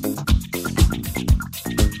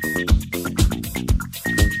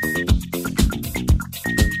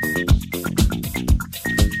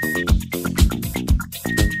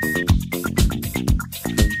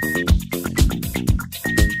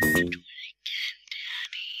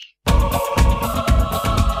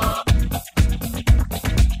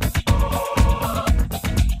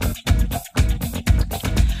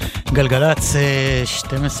 גלגלץ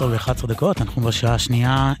 12 ו-11 דקות, אנחנו בשעה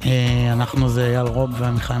השנייה, אנחנו זה אייל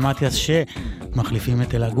ועמיחי מתיאס שמחליפים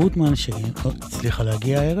את אלה גוטמן שהצליחה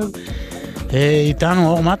להגיע הערב. איתנו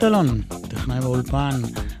אור מטלון, טכנאי באולפן,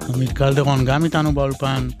 עמית קלדרון גם איתנו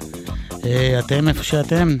באולפן. אתם איפה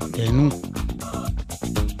שאתם, תהנו.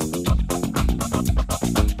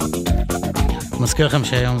 מזכיר לכם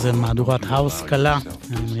שהיום זה מהדורת האוס קלה,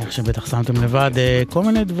 אני מניח שבטח שמתם לבד כל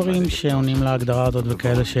מיני דברים שעונים להגדרה הזאת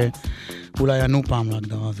וכאלה שאולי ענו פעם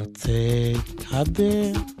להגדרה הזאת. עד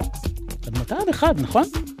מתי? עד אחד, נכון?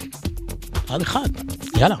 עד אחד,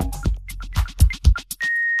 יאללה.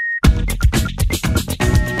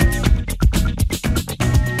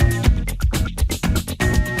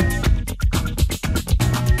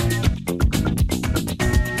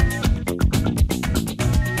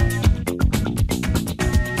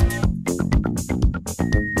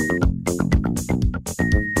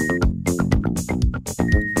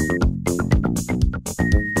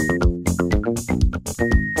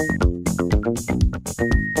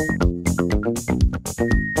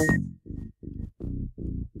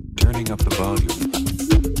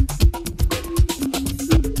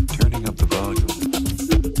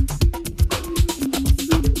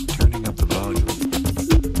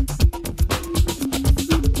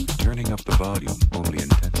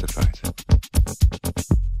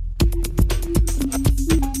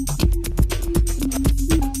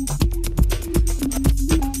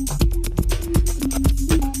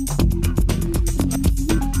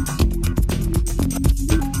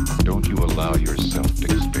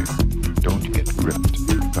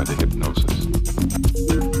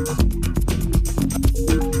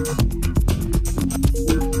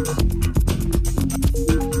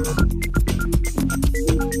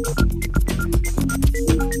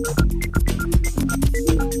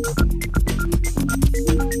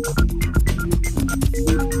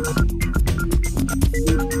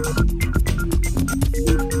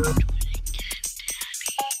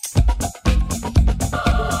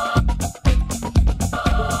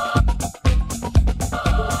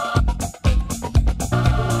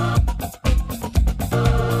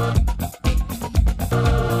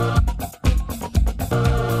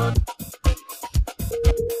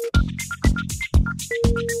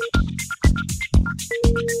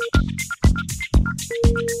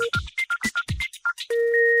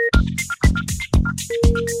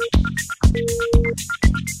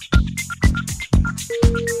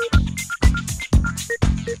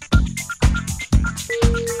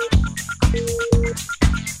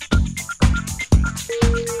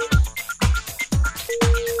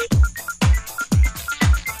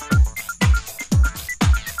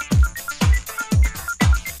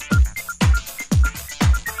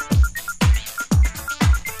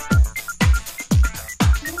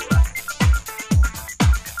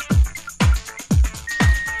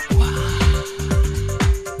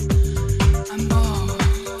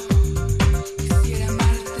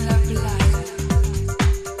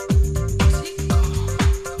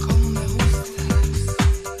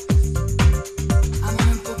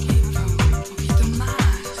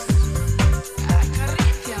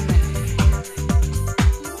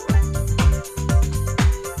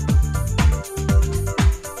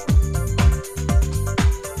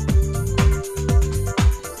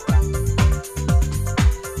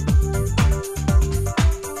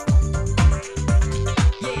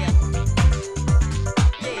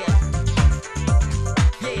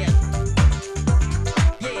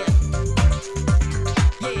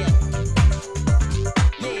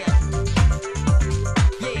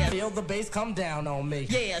 Come down on me.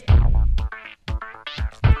 Yeah. Yeah.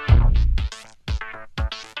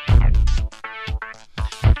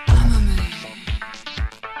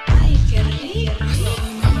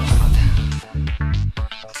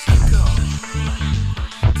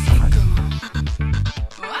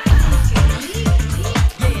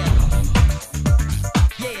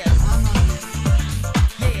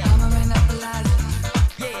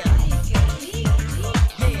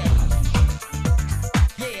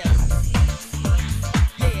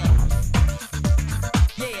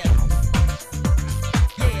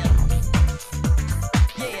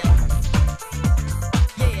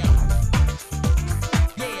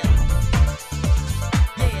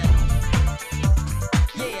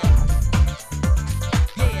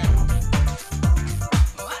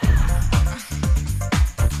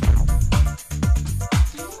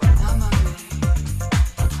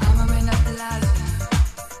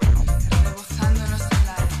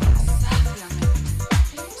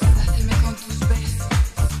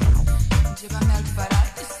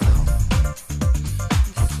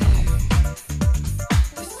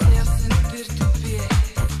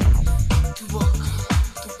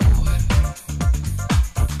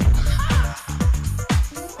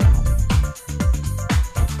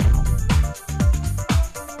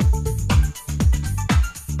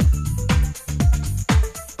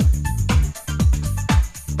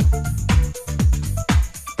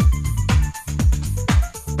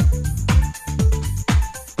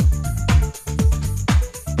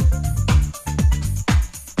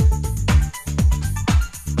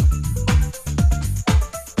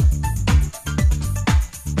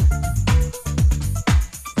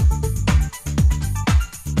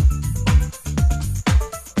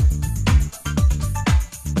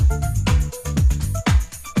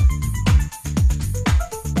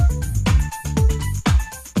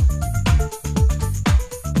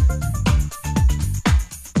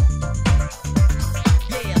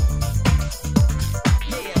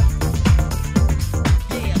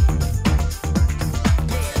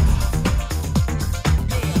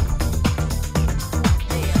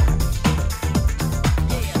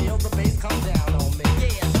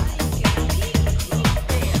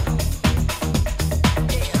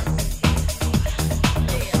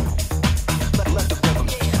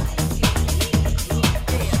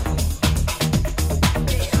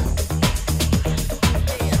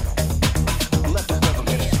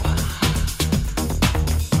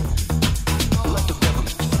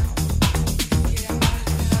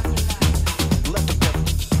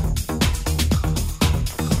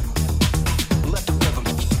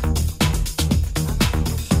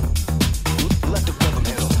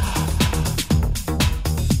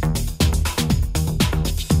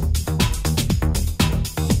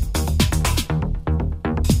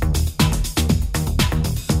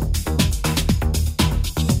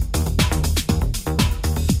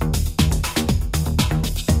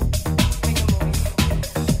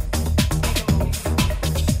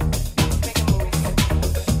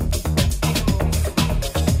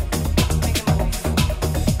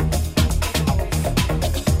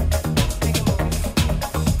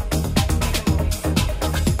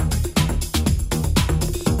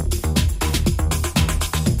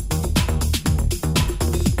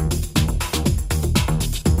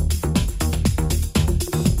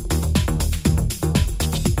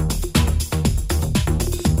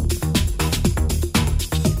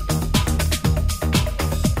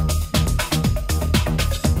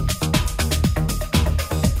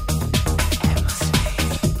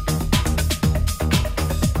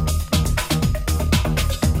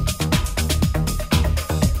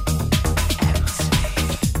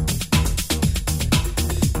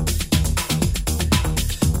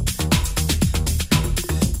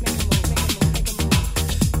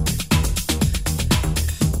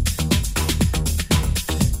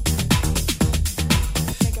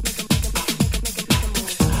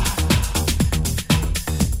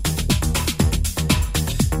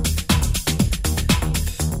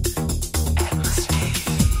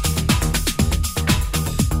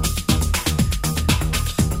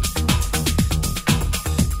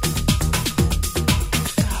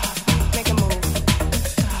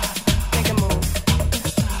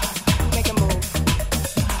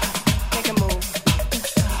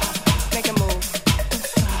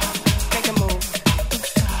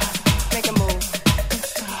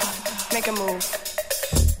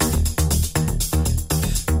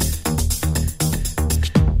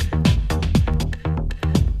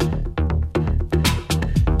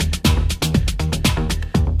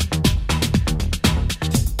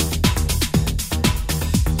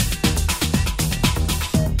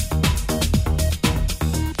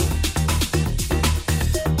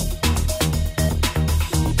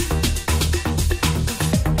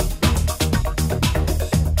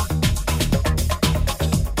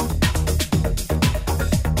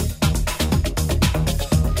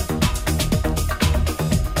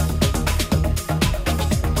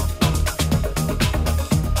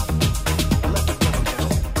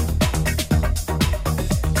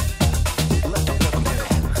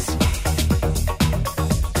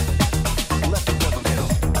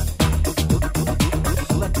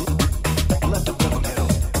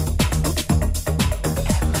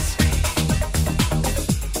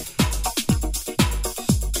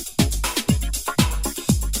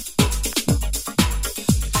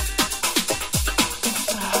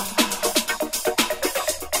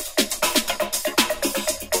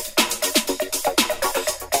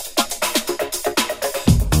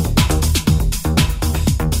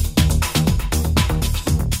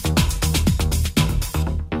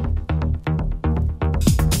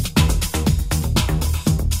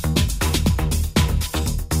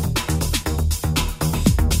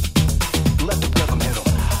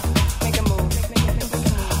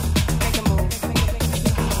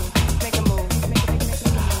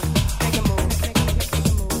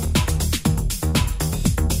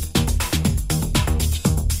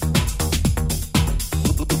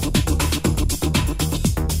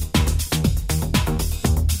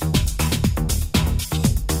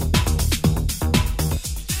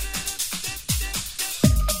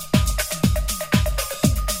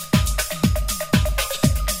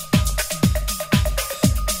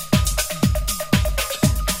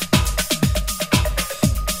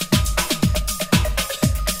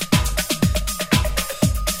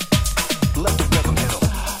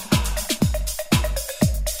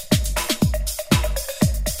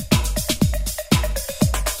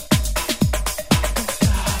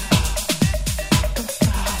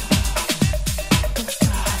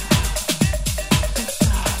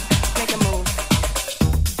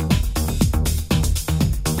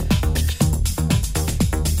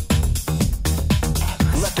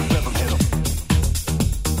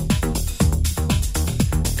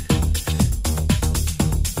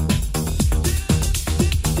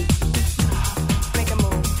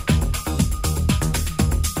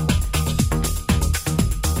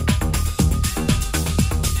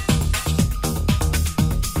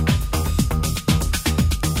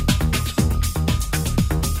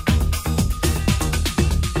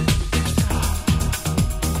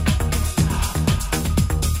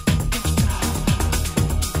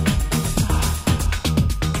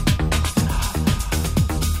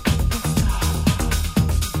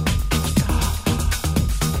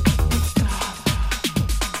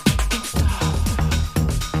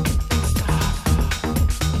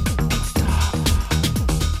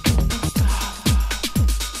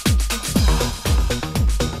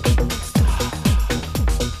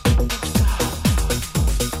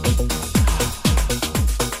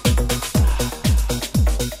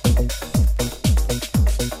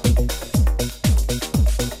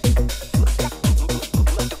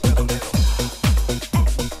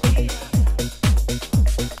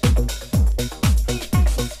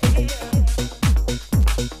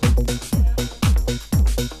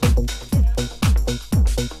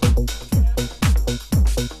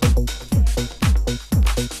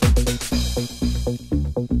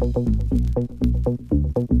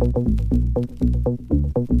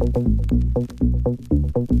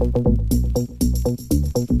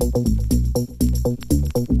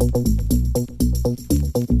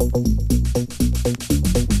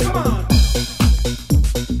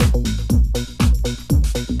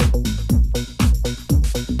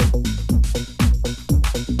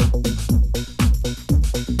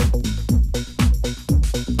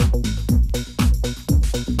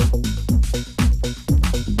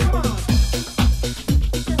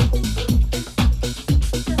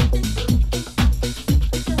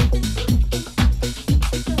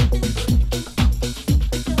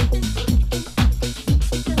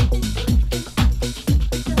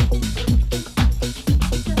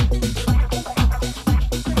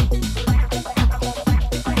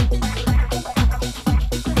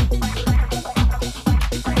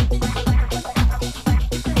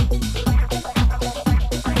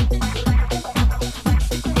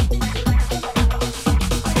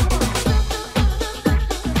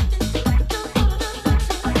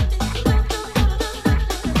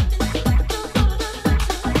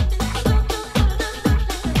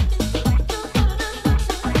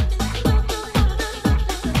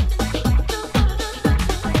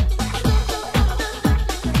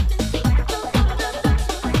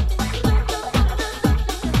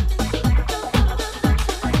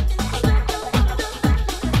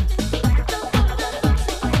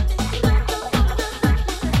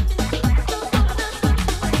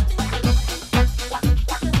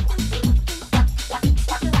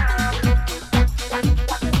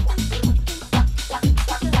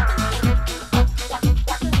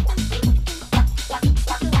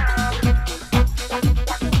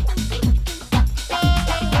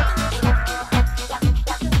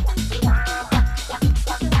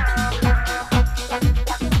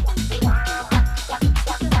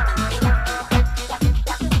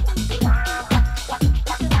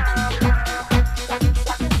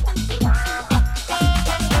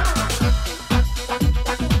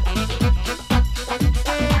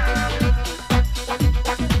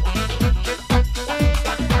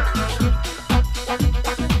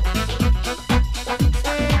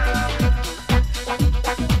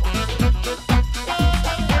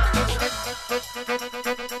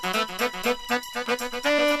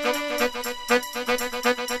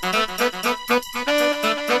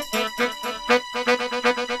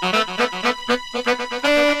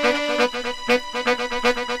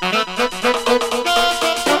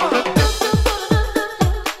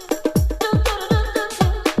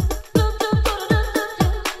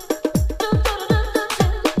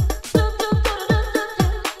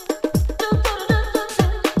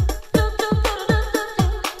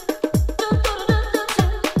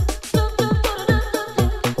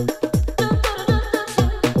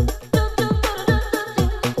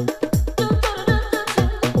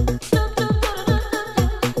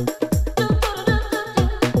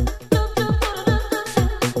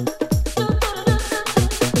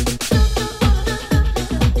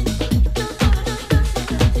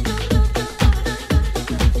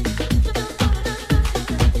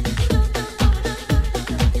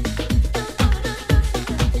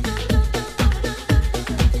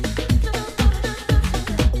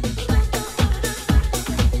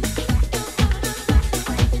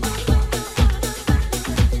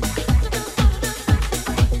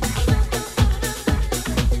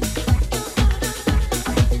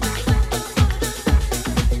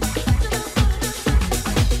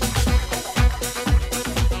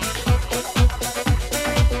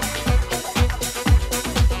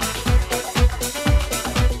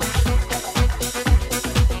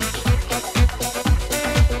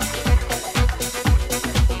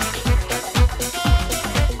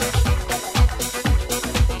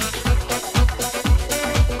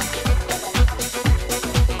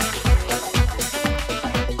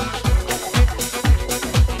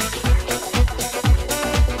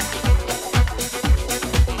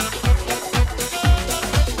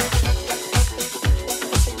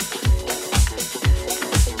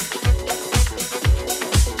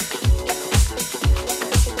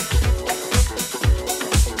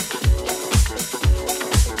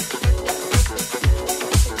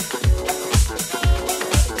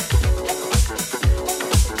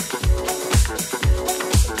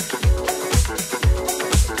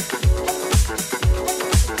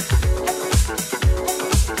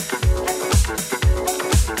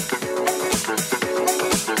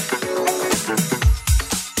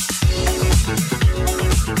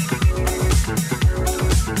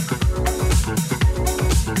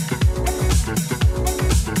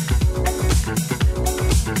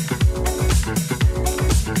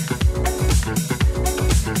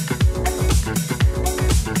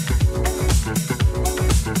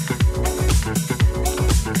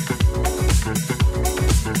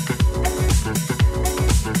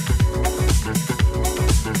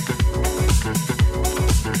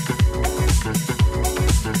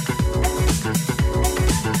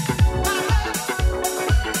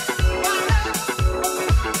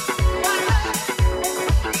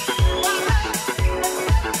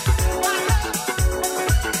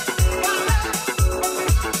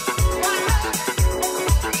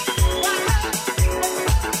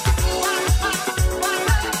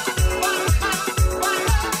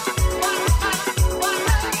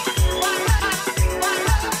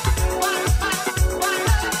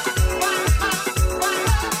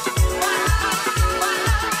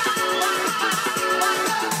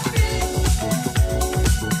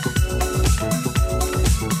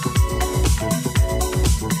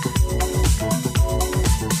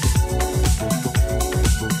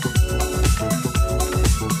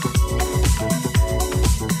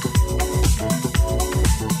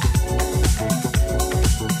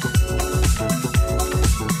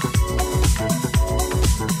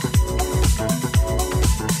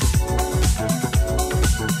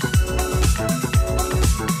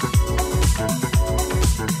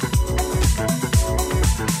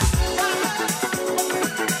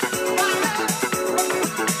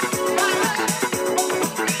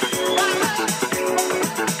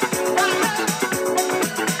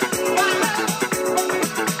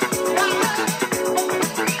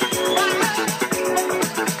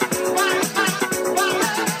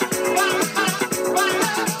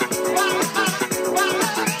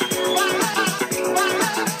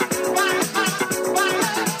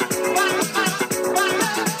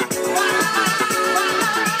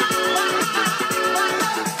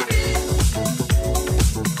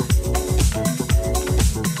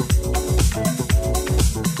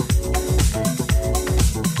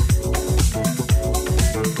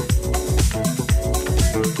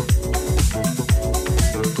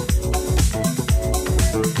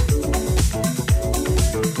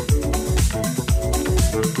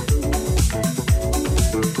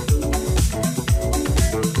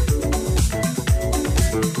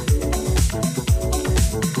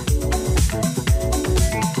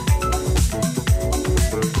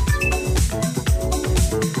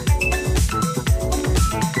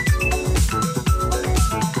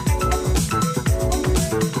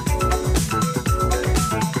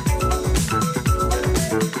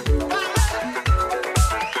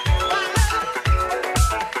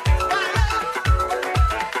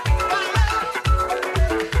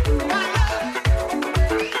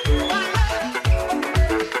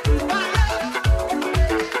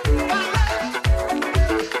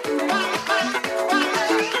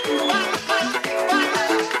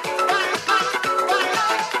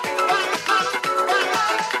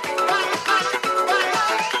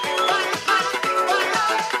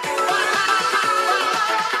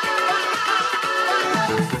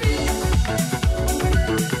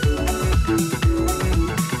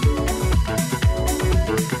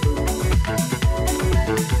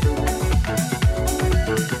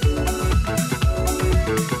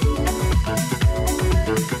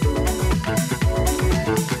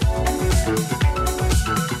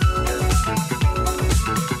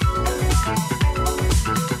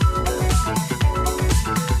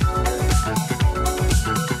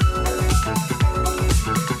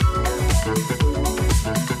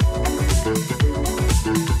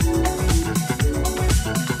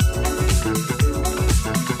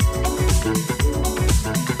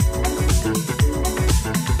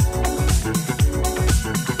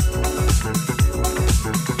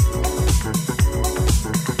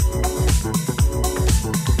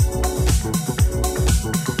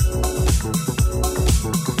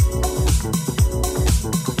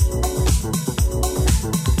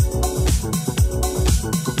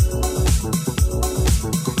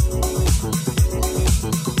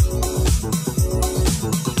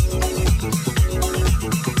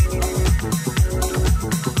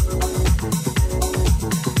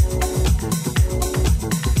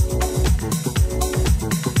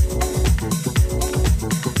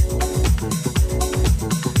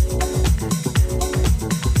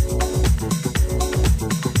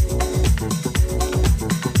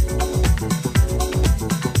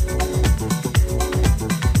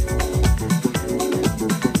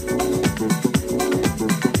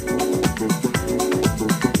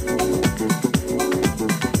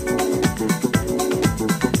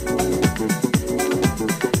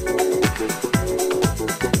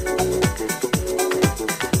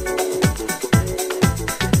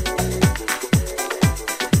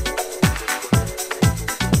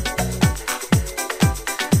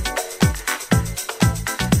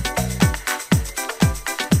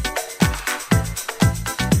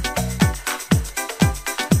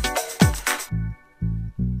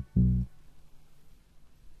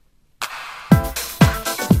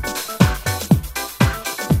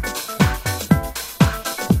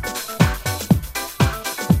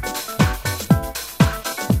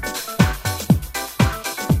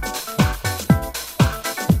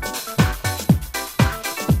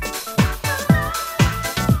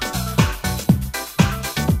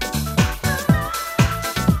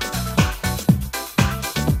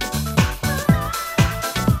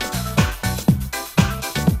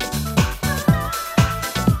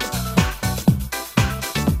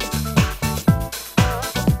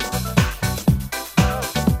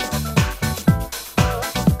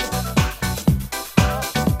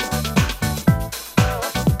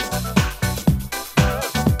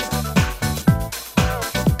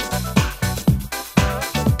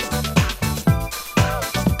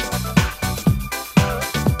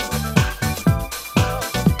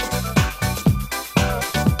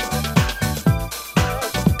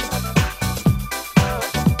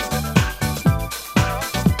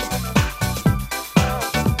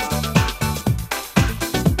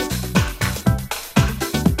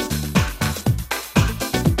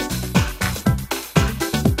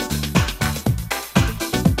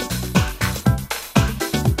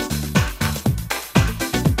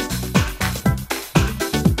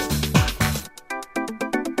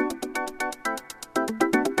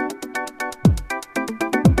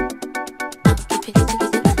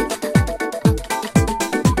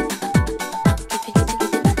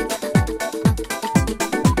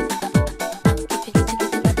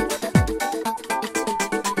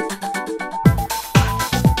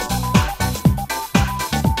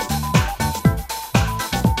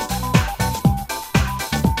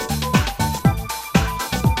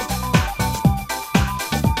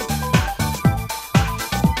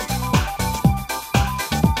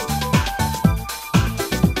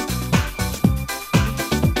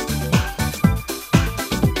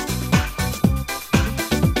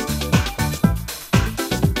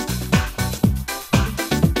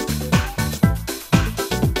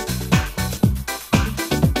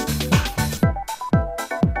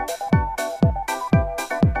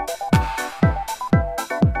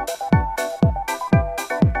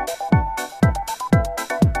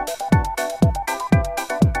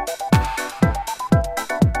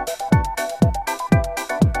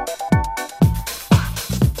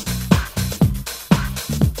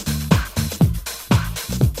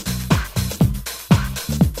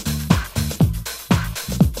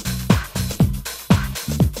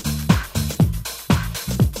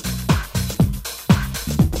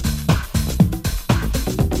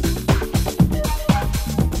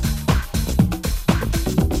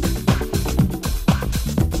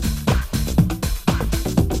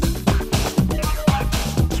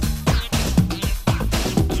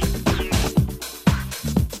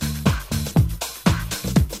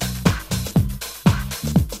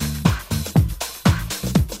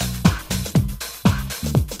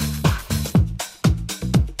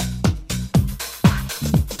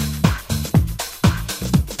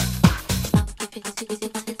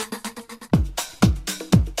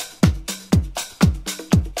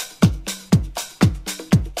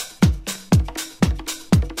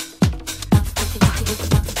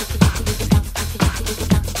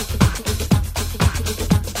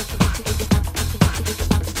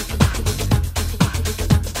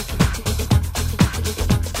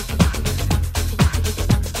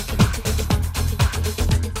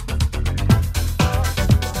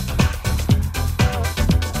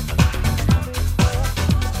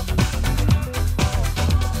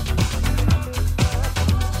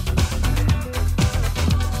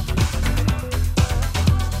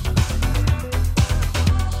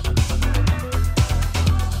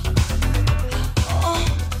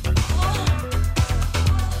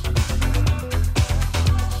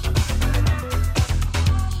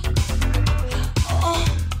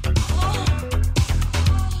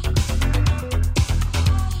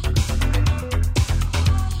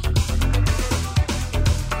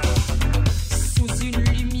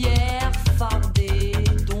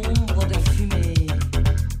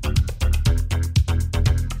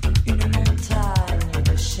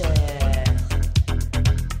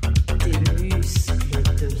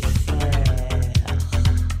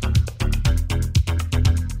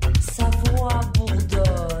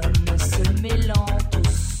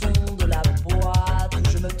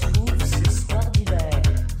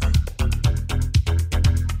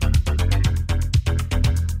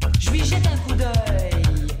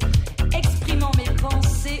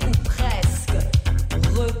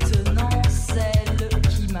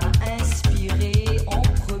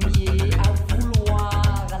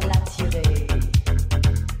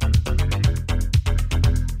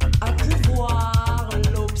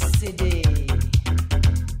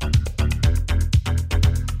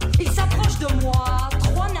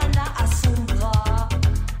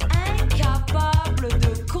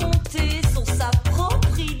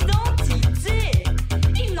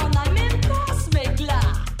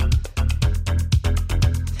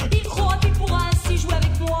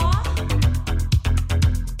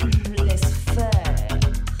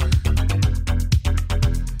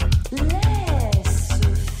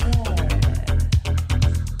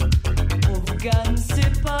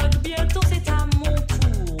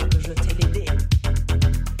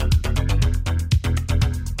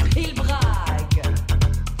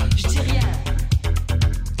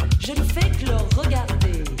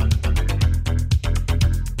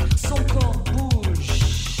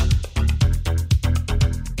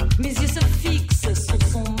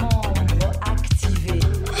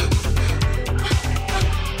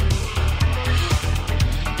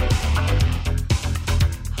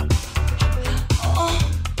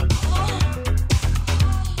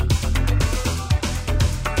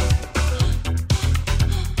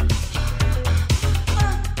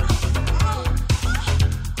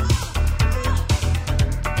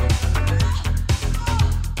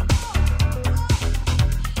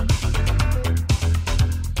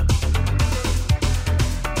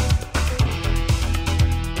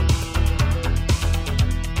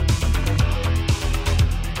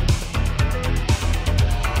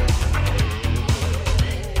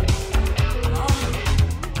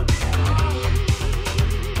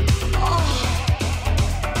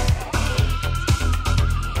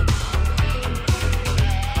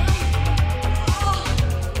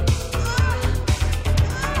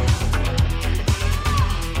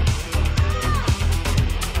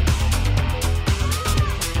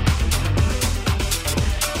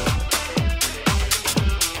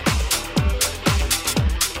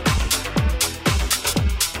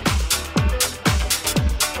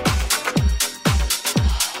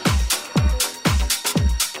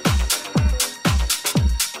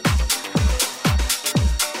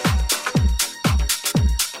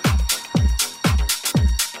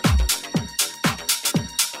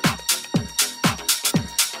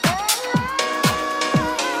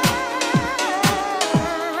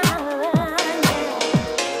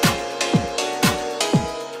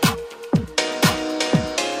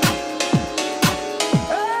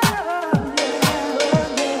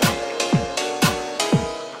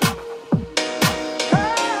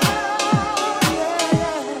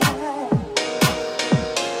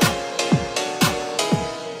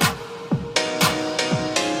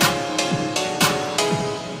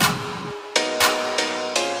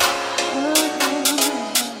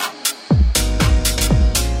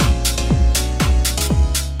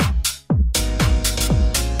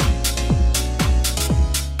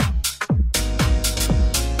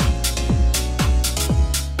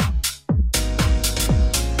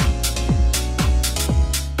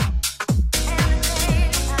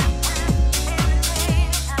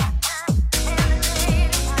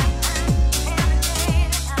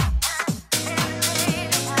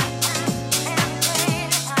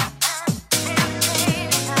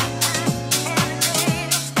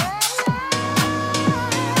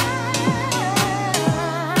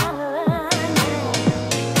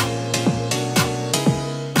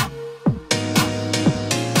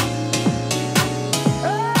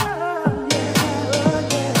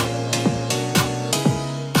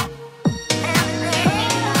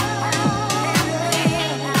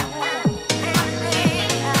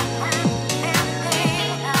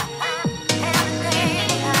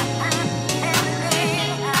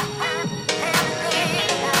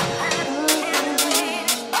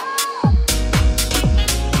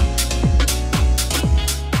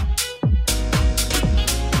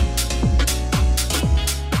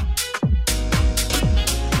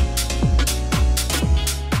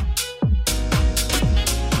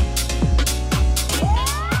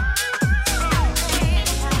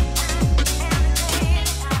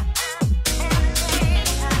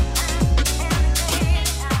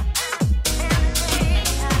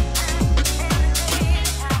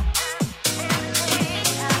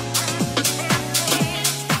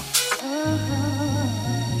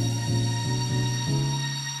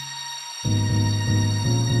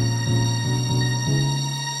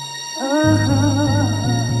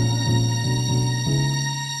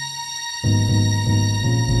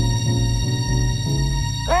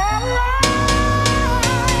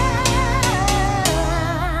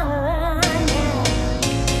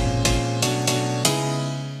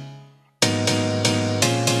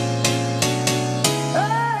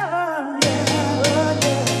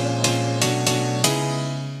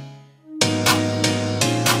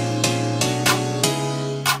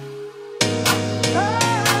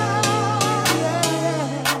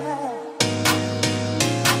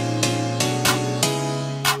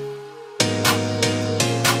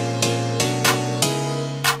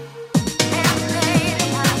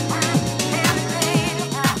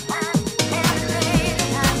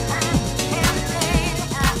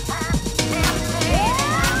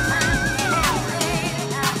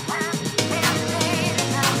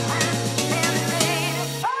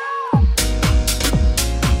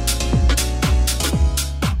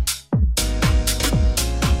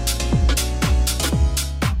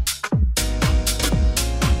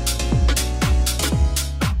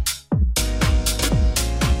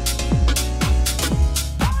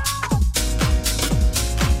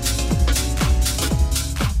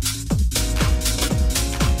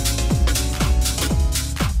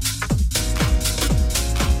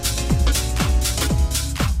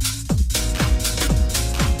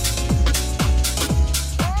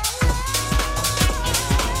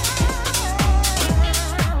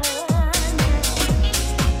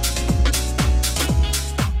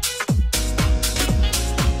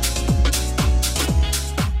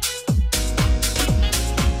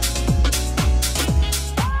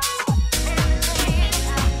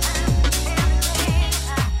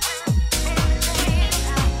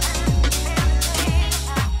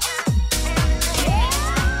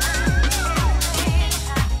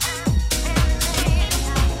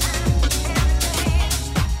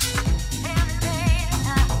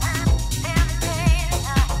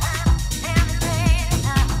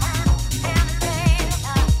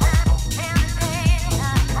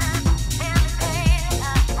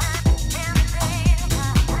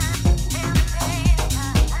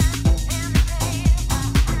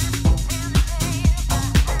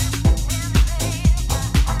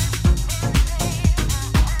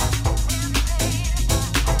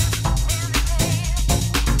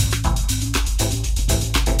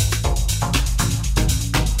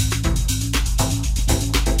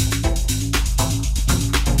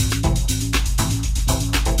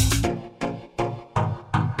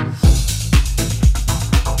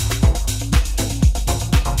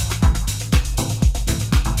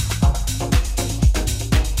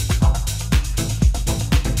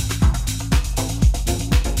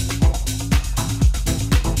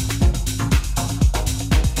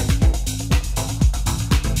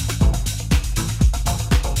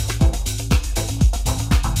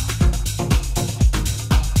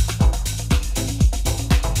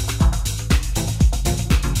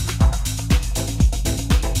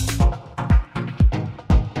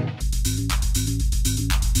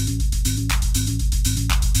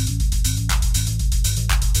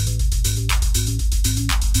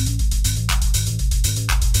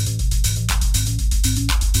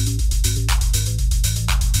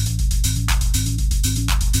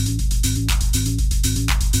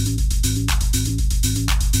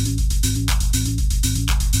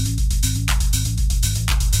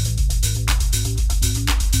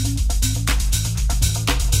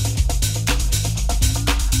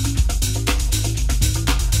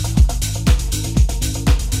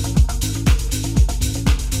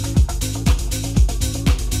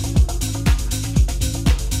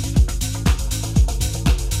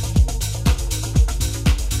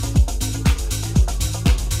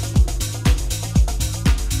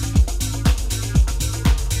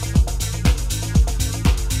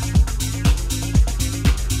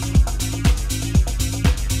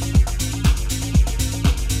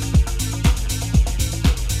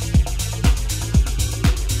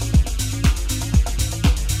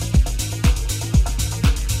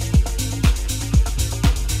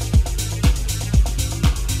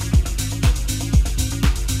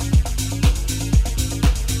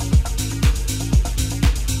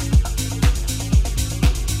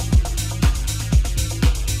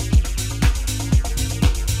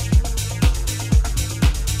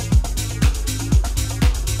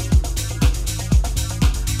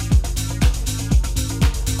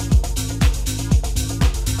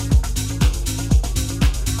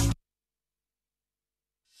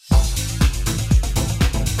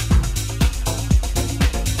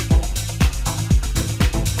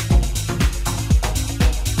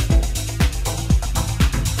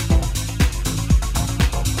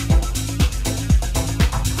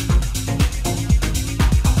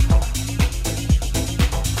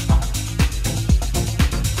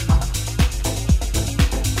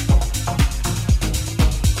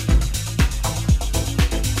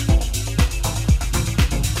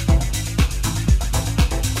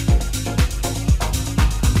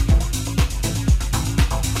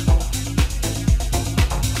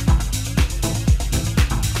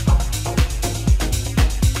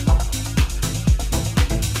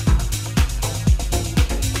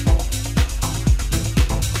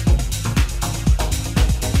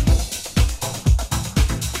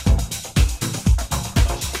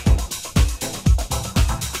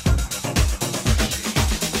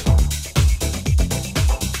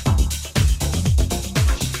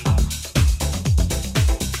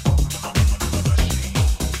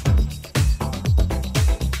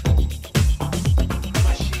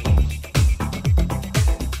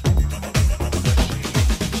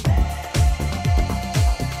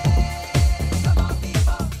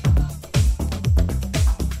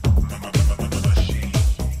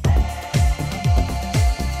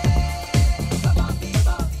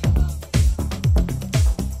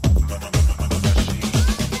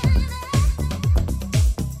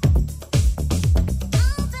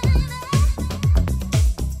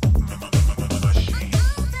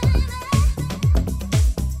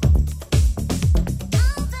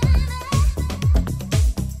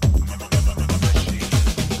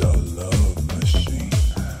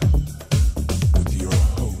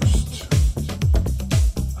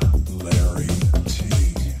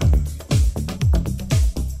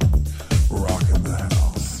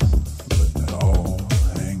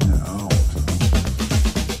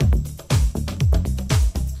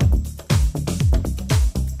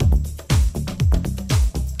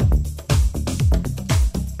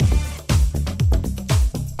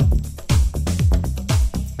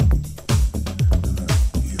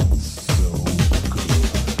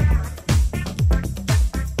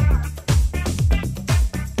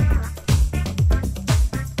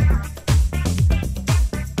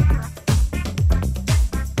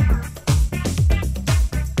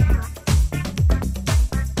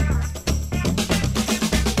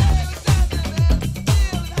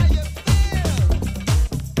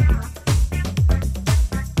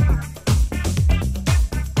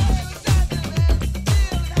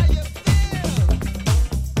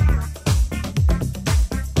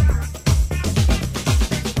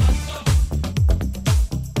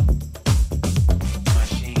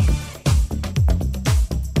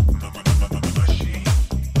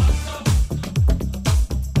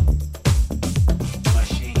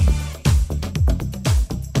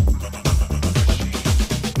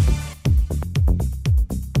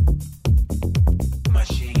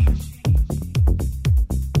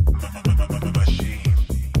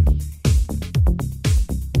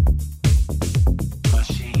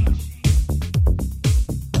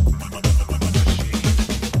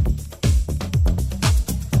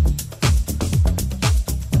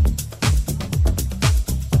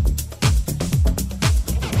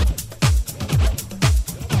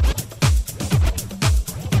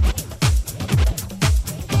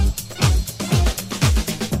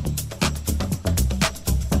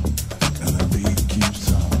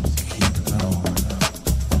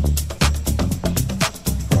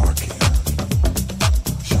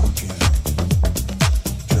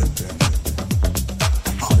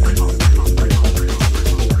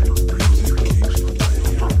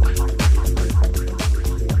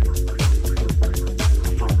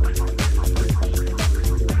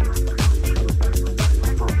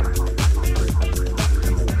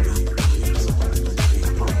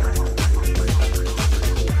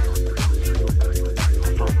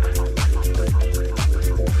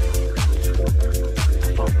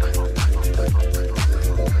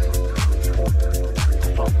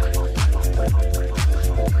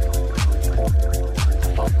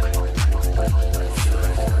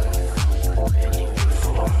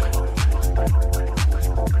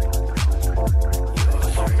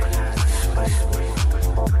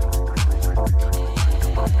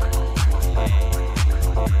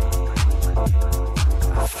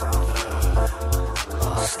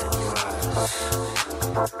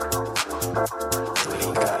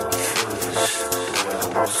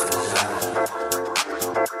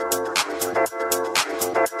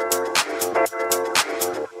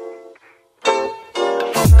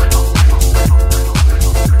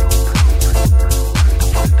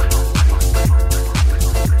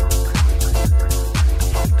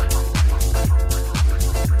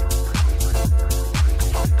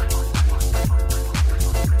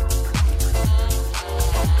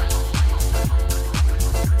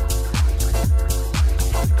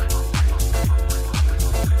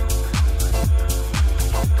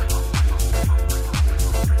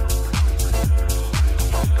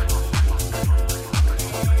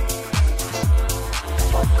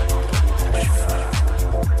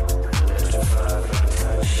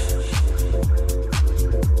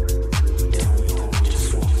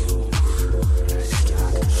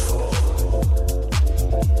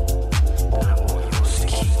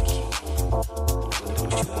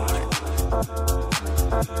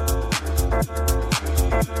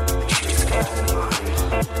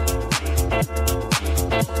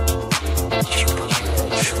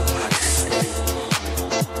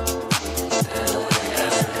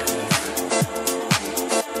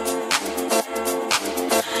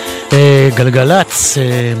 גלגלץ,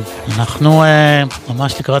 אנחנו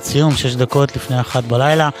ממש לקראת סיום, 6 דקות לפני 1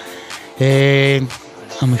 בלילה.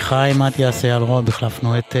 עמיחי, מתיאס, אייל רוד,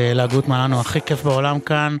 החלפנו את אייל גוטמן, לנו הכי כיף בעולם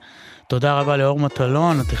כאן. תודה רבה לאור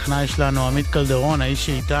מטלון, הטכנאי שלנו, עמית קלדרון, האיש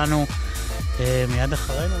שאיתנו מיד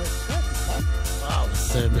אחרינו. וואו,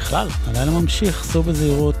 אז בכלל, הלילה ממשיך, סעו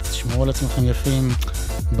בזהירות, שמרו על עצמכם יפים,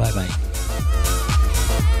 ביי ביי.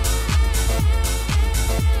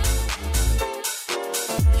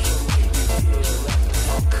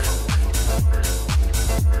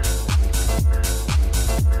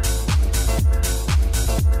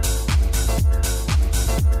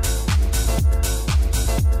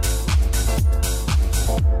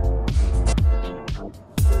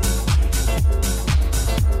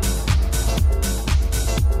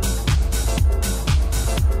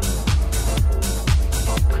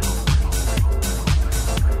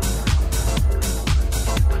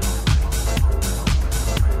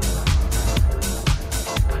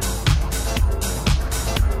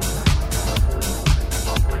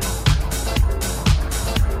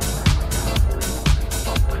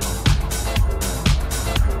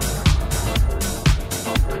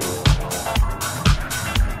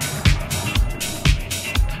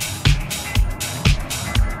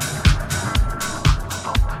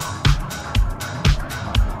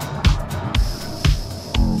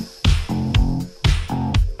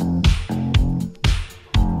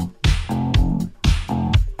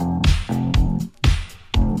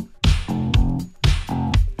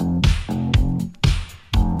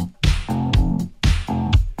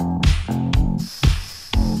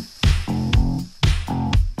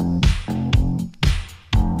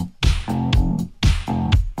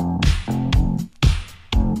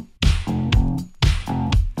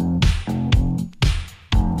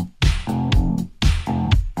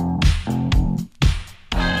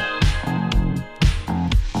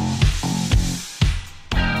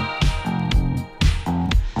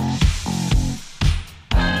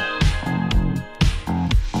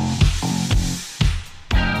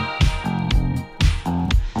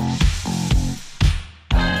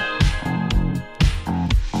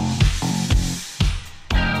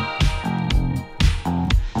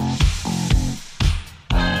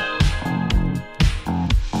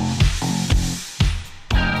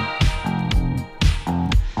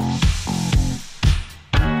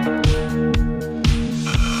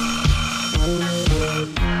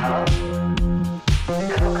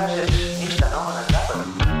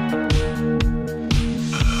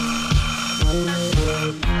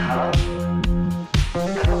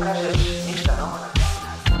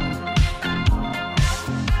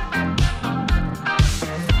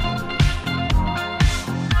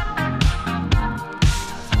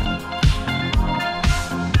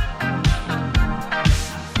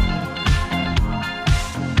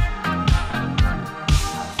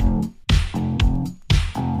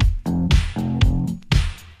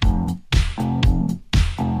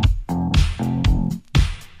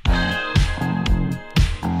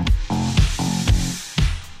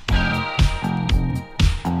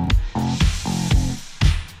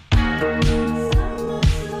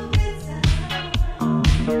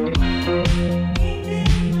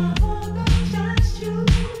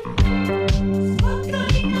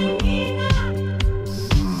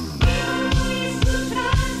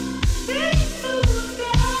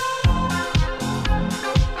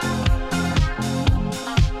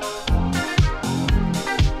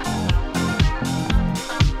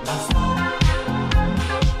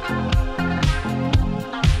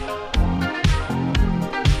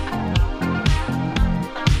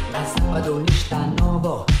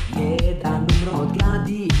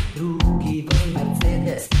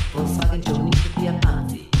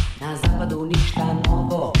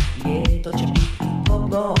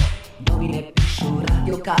 Novine pišu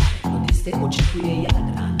radioka, od iste očekuje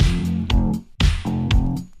Jadran.